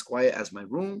isn't as quiet as my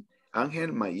room.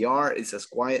 Angel, my yard is as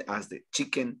quiet as the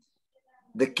kitchen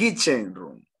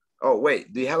room. Oh,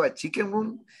 wait, do you have a chicken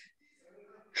room?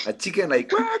 A chicken like,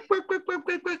 quack, quack, quack, quack,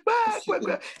 quack, quack, quack, quack,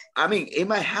 quack. I mean, it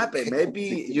might happen.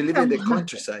 Maybe you live in the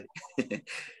countryside.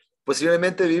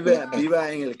 Posiblemente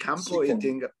viva en el campo y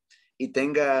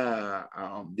tenga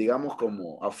digamos,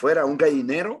 como afuera un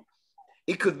gallinero.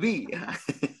 It could be.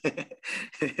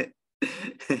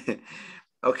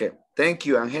 Okay, thank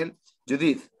you, Angel.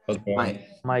 Judith. Okay.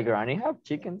 My granny have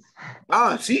chickens.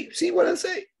 Sí, what I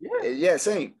say. Yeah,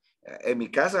 same. En mi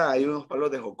casa hay unos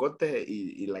palos de jocote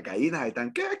y las gallinas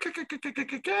están.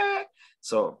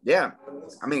 So, yeah.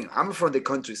 I mean, I'm from the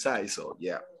countryside, so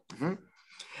yeah.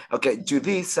 Okay,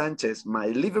 Judith Sanchez, my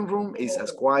living room is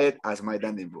as quiet as my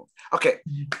dining room. Okay,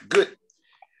 good.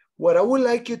 What I would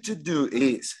like you to do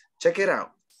is, check it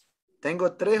out. Tengo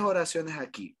 3 oraciones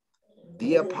aquí.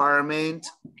 The apartment,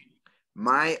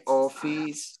 my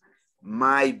office,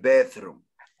 my bedroom.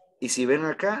 Y si ven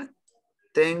acá,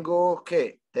 tengo,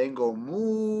 ¿qué? Tengo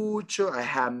mucho, I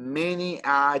have many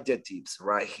adjectives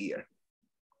right here.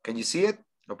 Can you see it?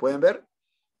 ¿Lo pueden ver?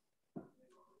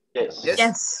 Yes.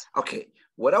 Yes. Okay.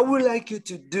 What I would like you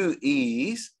to do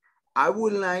is, I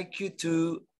would like you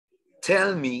to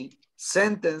tell me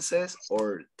sentences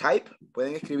or type.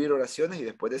 Pueden escribir oraciones y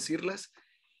después decirlas.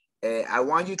 I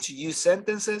want you to use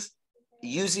sentences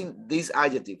using this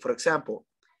adjective. For example,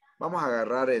 vamos a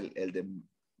agarrar el de,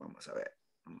 vamos a ver.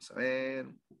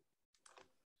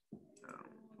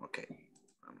 Ok,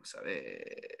 vamos a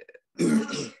ver.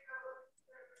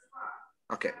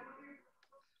 Okay.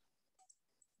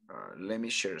 Let me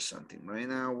share something right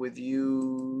now with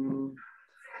you.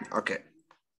 Okay.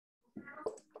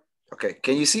 Okay,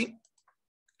 can you see?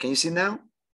 Can you see now?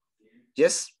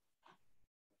 Yes?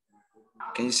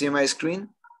 Can you see my screen?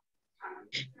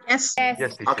 Yes.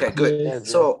 Yes. Okay, good.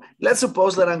 Yes, So, let's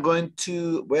suppose that I'm going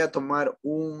to, voy a tomar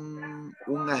un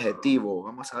adjetivo.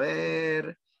 Vamos a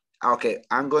ver. Okay,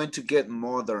 I'm going to get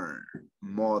modern.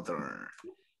 Modern.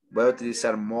 Voy a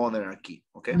utilizar modern aquí,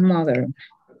 okay? Modern.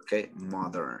 Okay,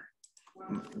 modern.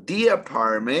 The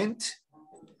apartment.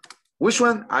 Which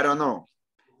one? I don't know.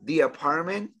 The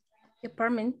apartment.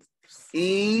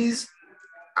 Is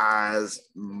as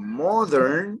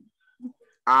modern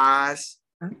as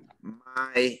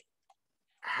my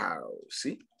house.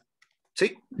 See?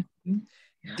 See?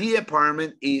 The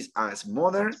apartment is as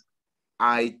modern.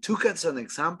 I took as an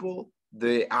example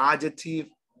the adjective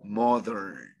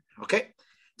modern. Okay?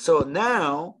 So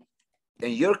now,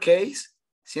 in your case,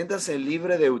 siéntanse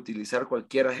libre de utilizar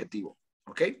cualquier adjetivo.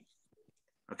 Okay?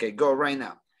 Okay, go right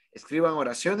now. Escriban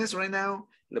oraciones right now.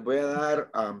 Les voy a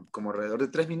dar como alrededor de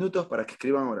 3 minutos para que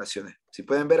escriban oraciones. Si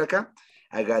pueden ver acá,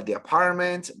 I got the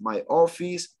apartment, my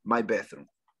office, my bedroom.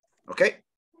 Okay?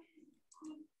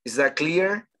 Is that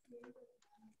clear?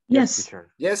 Yes.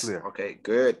 Yes? Okay,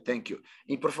 good. Thank you.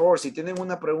 Y por favor, si tienen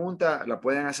una pregunta, la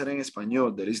pueden hacer en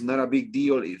español. There is not a big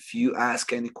deal if you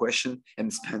ask any question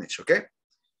in Spanish, okay?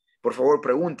 Por favor,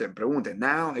 pregunten.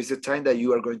 Now is the time that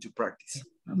you are going to practice.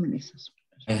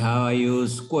 How I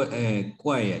use quiet.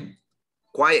 Quiet.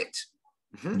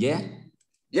 Yeah?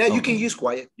 Yeah, you can use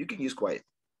quiet. You can use quiet.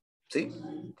 See?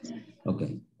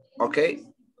 Okay. Okay.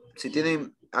 Si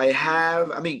tienen,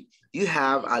 you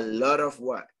have a lot of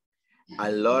what?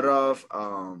 A lot of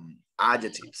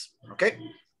adjectives, okay?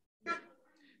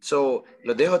 So,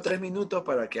 los dejo 3 minutos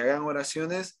para que hagan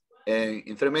oraciones.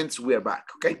 In 3 minutes, we are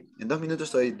back, okay? En 2 minutos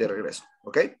estoy de regreso,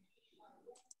 okay?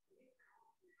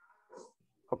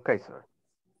 Okay, sir.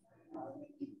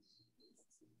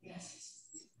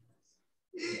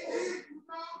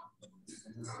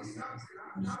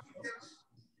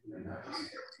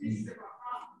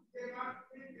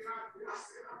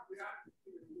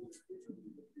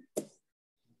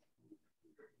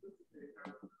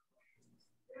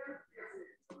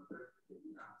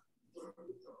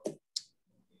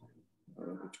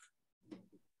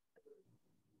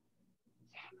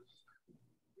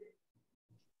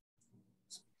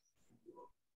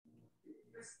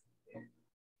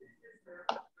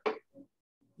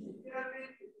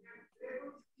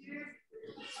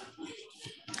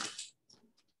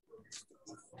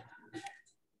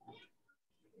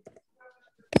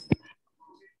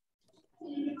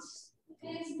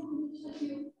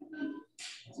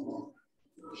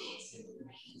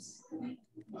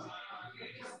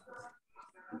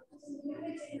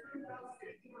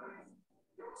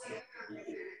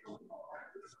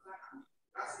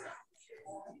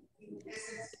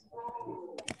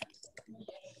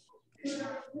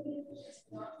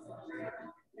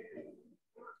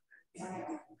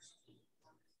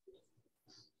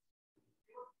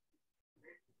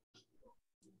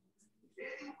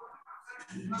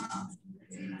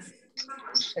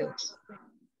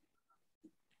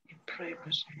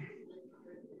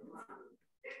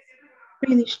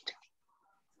 Finished.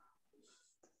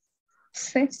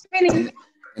 Finished.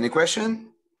 Any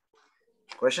question?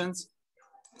 Questions?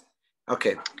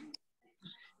 Okay.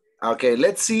 Okay,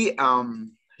 let's see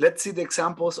the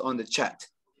examples on the chat.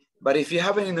 But if you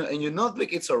have it in your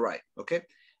notebook, it's all right, okay?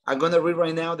 I'm gonna read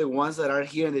right now the ones that are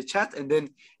here in the chat, and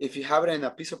then if you have it in a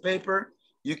piece of paper,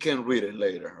 you can read it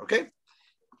later, okay?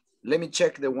 Let me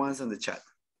check the ones in the chat.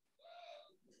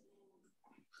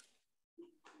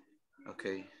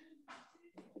 Okay.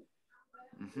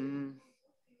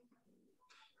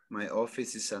 My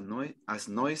office is as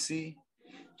noisy.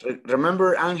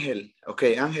 Remember Ángel.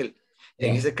 Okay, Ángel.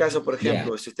 En ese caso, por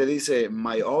ejemplo, si usted dice,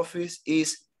 my office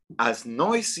is as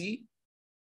noisy,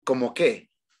 ¿como qué?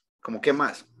 ¿Como qué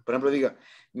más? Por ejemplo, diga,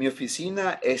 mi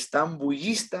oficina es tan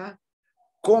bullista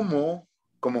como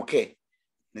qué.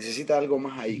 Necesita algo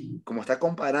más ahí. Como está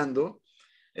comparando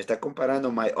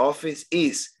my office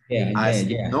is as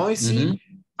noisy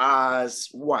as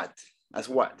what? As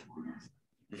what?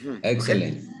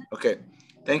 Excellent. Okay.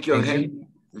 Thank you, Ángel.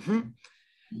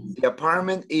 The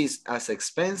apartment is as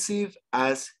expensive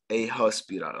as a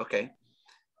hospital. Okay.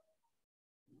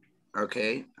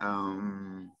 Okay.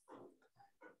 All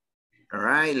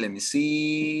right. Let me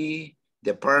see.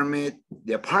 The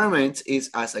apartment is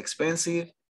as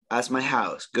expensive as my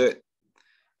house. Good.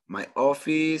 My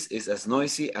office is as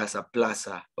noisy as a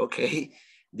plaza. Okay.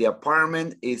 The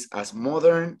apartment is as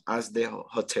modern as the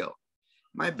hotel.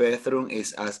 My bedroom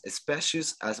is as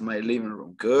spacious as my living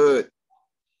room. Good.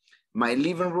 My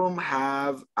living room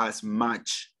have as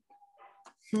much.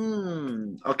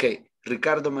 Okay.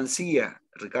 Ricardo Mancilla.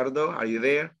 Ricardo, are you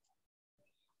there?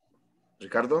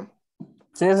 Ricardo?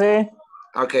 Sí, sí.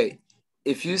 Okay.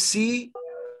 If you see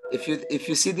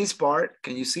this part,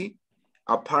 can you see?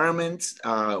 Apartments,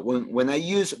 when I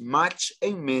use much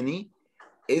and many,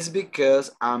 it's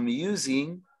because I'm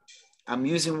using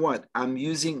what? I'm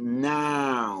using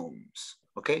nouns.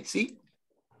 Okay, see?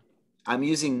 I'm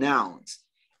using nouns.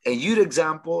 And your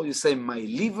example, you say, my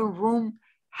living room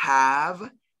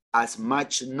have as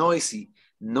much noisy.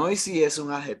 Noisy es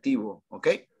un adjetivo, ¿ok?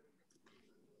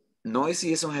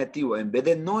 Noisy es un adjetivo. En vez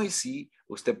de noisy,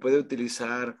 usted puede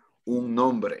utilizar un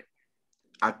nombre,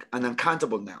 an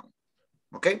uncountable noun,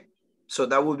 ¿ok? So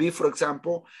that would be, for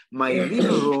example, my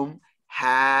living room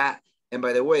have, and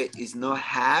by the way, it's not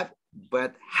have,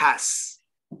 but has.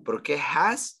 ¿Por qué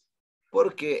has?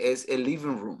 Porque es el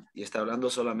living room y está hablando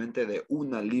solamente de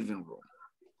una living room.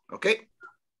 ¿Ok?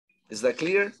 Is that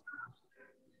clear?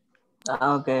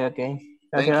 Okay, okay.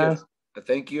 Thank you.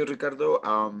 Thank you, Ricardo.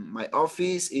 My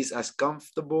office is as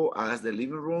comfortable as the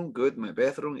living room. Good. My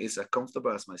bedroom is as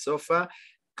comfortable as my sofa.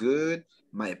 Good.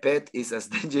 My pet is as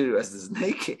dangerous as the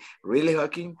snake. Really,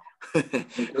 Joaquin?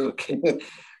 Okay.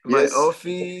 My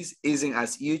office isn't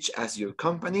as huge as your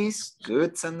company's.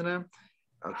 Good, Sandra.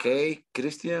 Okay,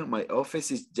 Christian, my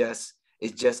office is just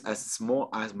as small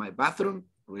as my bathroom.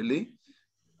 Really?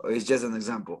 Or it's just an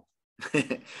example?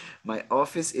 My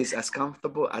office is as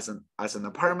comfortable as an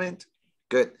apartment.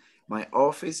 Good. My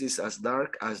office is as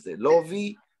dark as the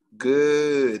lobby.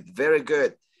 Good. Very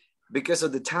good. Because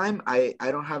of the time, I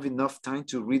don't have enough time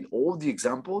to read all the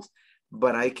examples,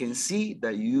 but I can see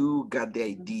that you got the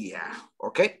idea,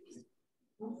 okay?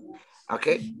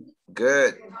 Okay,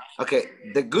 good. Okay,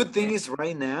 the good thing is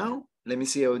right now, let me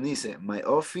see, Eunice, my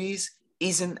office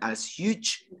isn't as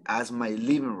huge as my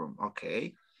living room,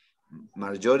 okay?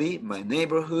 Marjorie, my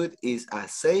neighborhood is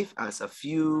as safe as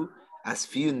few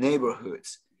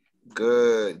neighborhoods.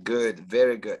 Good, good,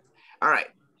 very good. All right,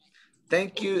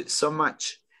 thank you so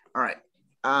much. All right,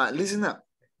 listen up.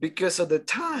 Because of the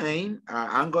time,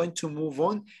 I'm going to move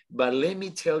on, but let me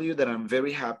tell you that I'm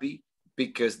very happy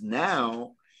because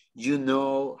now you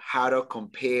know how to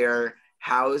compare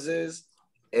houses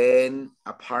and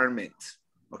apartments,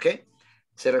 okay?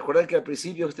 Se recuerdan que al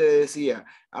principio usted decía,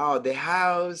 oh, the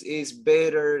house is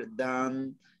better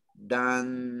than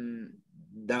an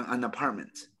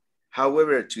apartment.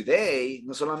 However, today,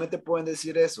 no solamente pueden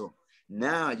decir eso.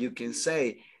 Now you can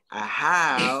say a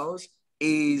house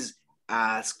is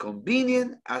as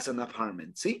convenient as an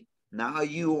apartment. See, now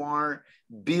you are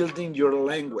building your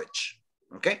language.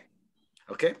 Okay,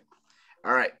 okay,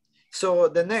 all right. So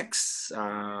the next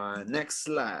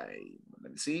slide.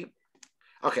 Let me see.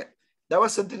 Okay, that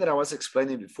was something that I was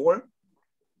explaining before.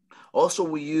 Also,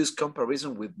 we use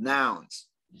comparison with nouns.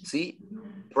 See,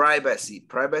 privacy.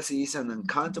 Privacy is an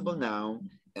uncountable noun,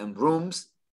 and rooms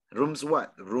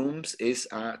what? Rooms is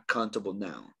a countable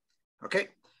noun. Okay,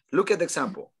 look at the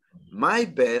example. My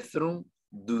bedroom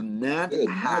do not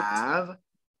have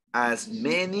as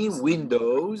many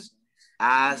windows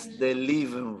as the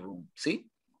living room. See?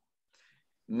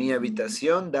 Mi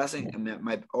habitación doesn't,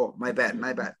 my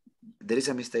bad. There is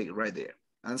a mistake right there.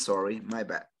 I'm sorry, my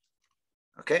bad.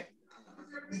 Okay?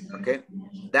 Okay,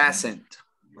 doesn't.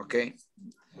 Okay?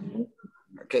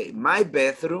 Okay, my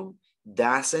bedroom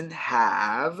doesn't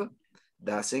have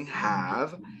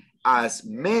as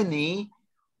many.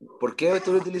 ¿Por qué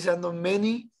estoy utilizando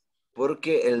many?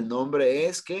 Porque el nombre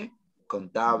es que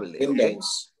contable. Windows. Okay?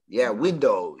 Yeah,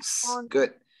 windows.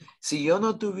 Good. Si yo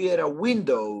no tuviera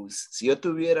windows, si yo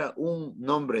tuviera un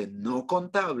nombre no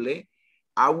contable,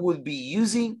 I would be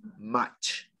using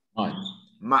much.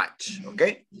 Much,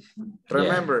 okay?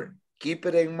 Remember, keep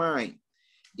it in mind.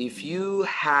 If you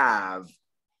have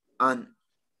an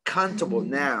countable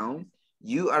noun,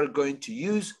 you are going to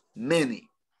use many.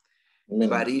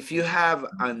 But if you have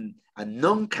a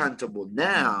non-countable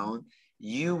noun,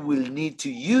 you will need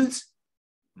to use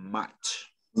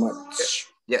much. Much.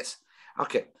 Yes.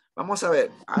 Okay. Vamos a ver.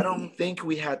 I don't think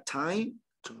we had time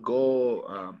to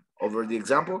go over the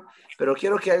example, pero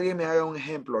quiero que alguien me haga un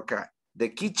ejemplo acá. The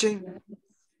kitchen.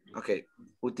 Ok.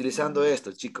 Utilizando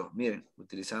esto, chicos. Miren.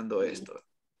 Utilizando esto.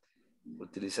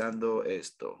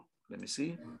 Let me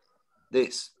see.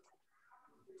 This.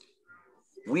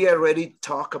 We already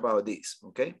talked about this,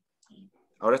 ¿ok?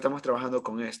 Ahora estamos trabajando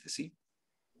con este, ¿sí?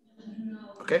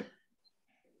 ¿Ok?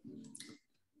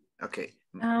 Ok.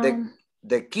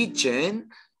 The kitchen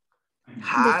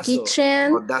has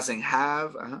or doesn't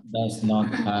have. Does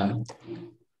not have.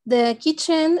 The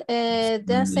kitchen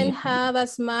doesn't have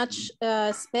as much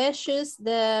spacious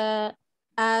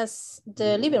as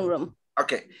the living room.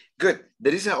 Okay, good.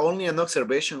 There is only an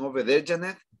observation over there,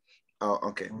 Janet. Oh,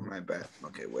 okay, my bad.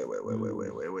 Okay, wait.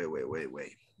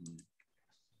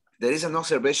 There is an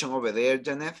observation over there,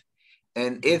 Janet,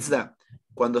 and it's that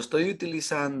cuando estoy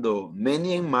utilizando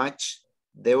many and much,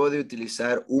 debo de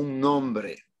utilizar un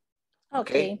nombre.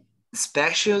 Okay.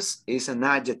 Spacious is an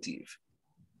adjective.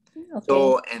 Okay.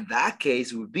 So in that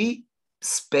case, it would be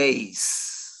space.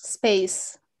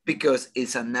 Space. Because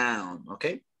it's a noun,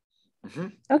 okay?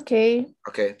 Okay.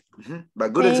 Okay.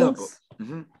 But good example.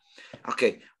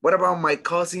 Okay, what about my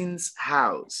cousin's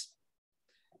house?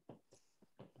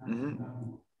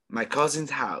 My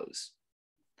cousin's house.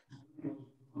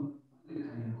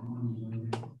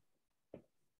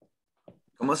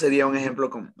 ¿Cómo sería un ejemplo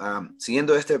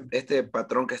siguiendo este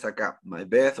patrón que está acá? My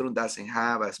bedroom doesn't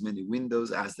have as many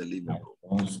windows as the living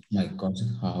room. My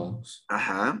cousin's house.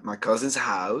 My cousin's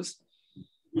house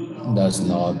does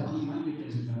not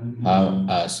have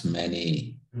as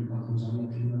many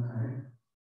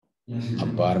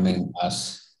apartment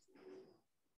as.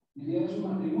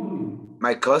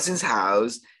 My cousin's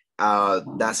house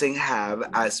doesn't have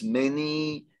as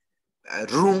many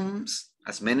rooms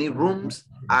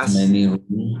as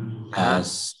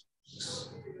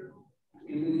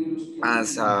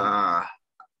a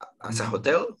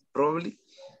hotel, probably.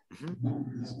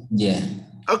 Yeah.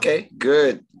 Okay,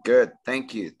 good.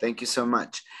 Thank you so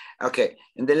much. Okay,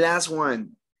 and the last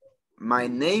one, my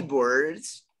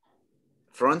neighbor's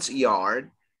front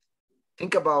yard.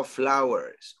 Think about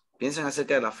flowers. Piensen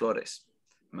acerca de las flores.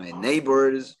 My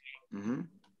neighbors.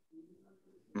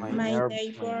 My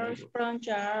neighbor's front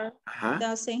yard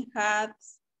doesn't have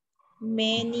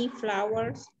many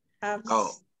flowers.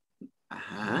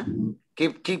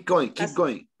 Keep going, keep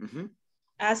going.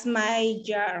 As my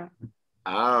yard.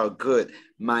 Oh, good.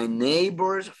 My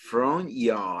neighbor's front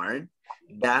yard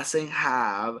doesn't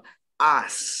have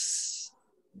as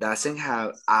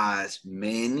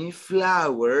many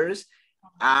flowers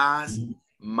as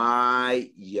my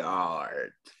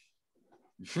yard.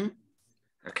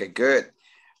 Okay, good.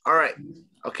 All right.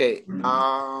 Okay.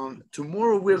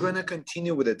 Tomorrow we're gonna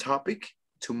continue with the topic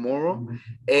tomorrow,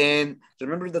 and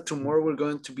remember that tomorrow we're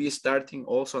going to be starting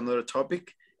also another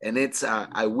topic, and it's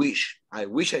I wish I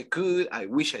could, I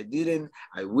wish I didn't,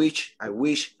 I wish.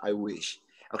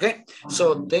 Okay.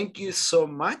 So thank you so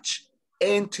much.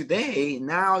 And today,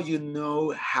 now you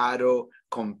know how to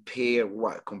compare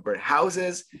what? Compare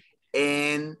houses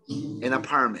and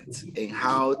apartments, and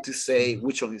how to say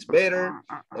which one is better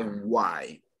and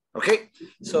why. Okay,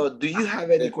 so do you have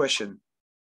any question?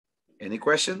 Any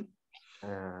question?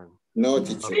 No,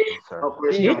 teacher. No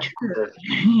question.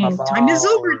 Time is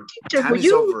over, teacher. Time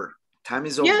is over. Time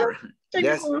is over. Yeah,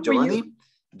 Yes, Giovanni?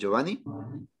 Giovanni?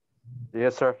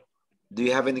 Yes, sir. Do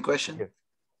you have any question?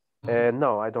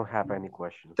 No, I don't have any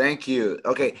questions. Thank you.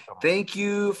 Okay, thank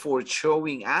you for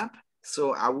showing up.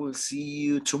 So I will see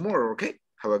you tomorrow, okay?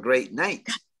 Have a great night.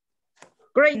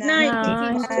 Great night.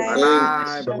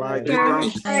 Bye-bye. Bye-bye. Good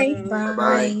night. Bye.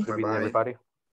 Bye-bye. Good evening, everybody.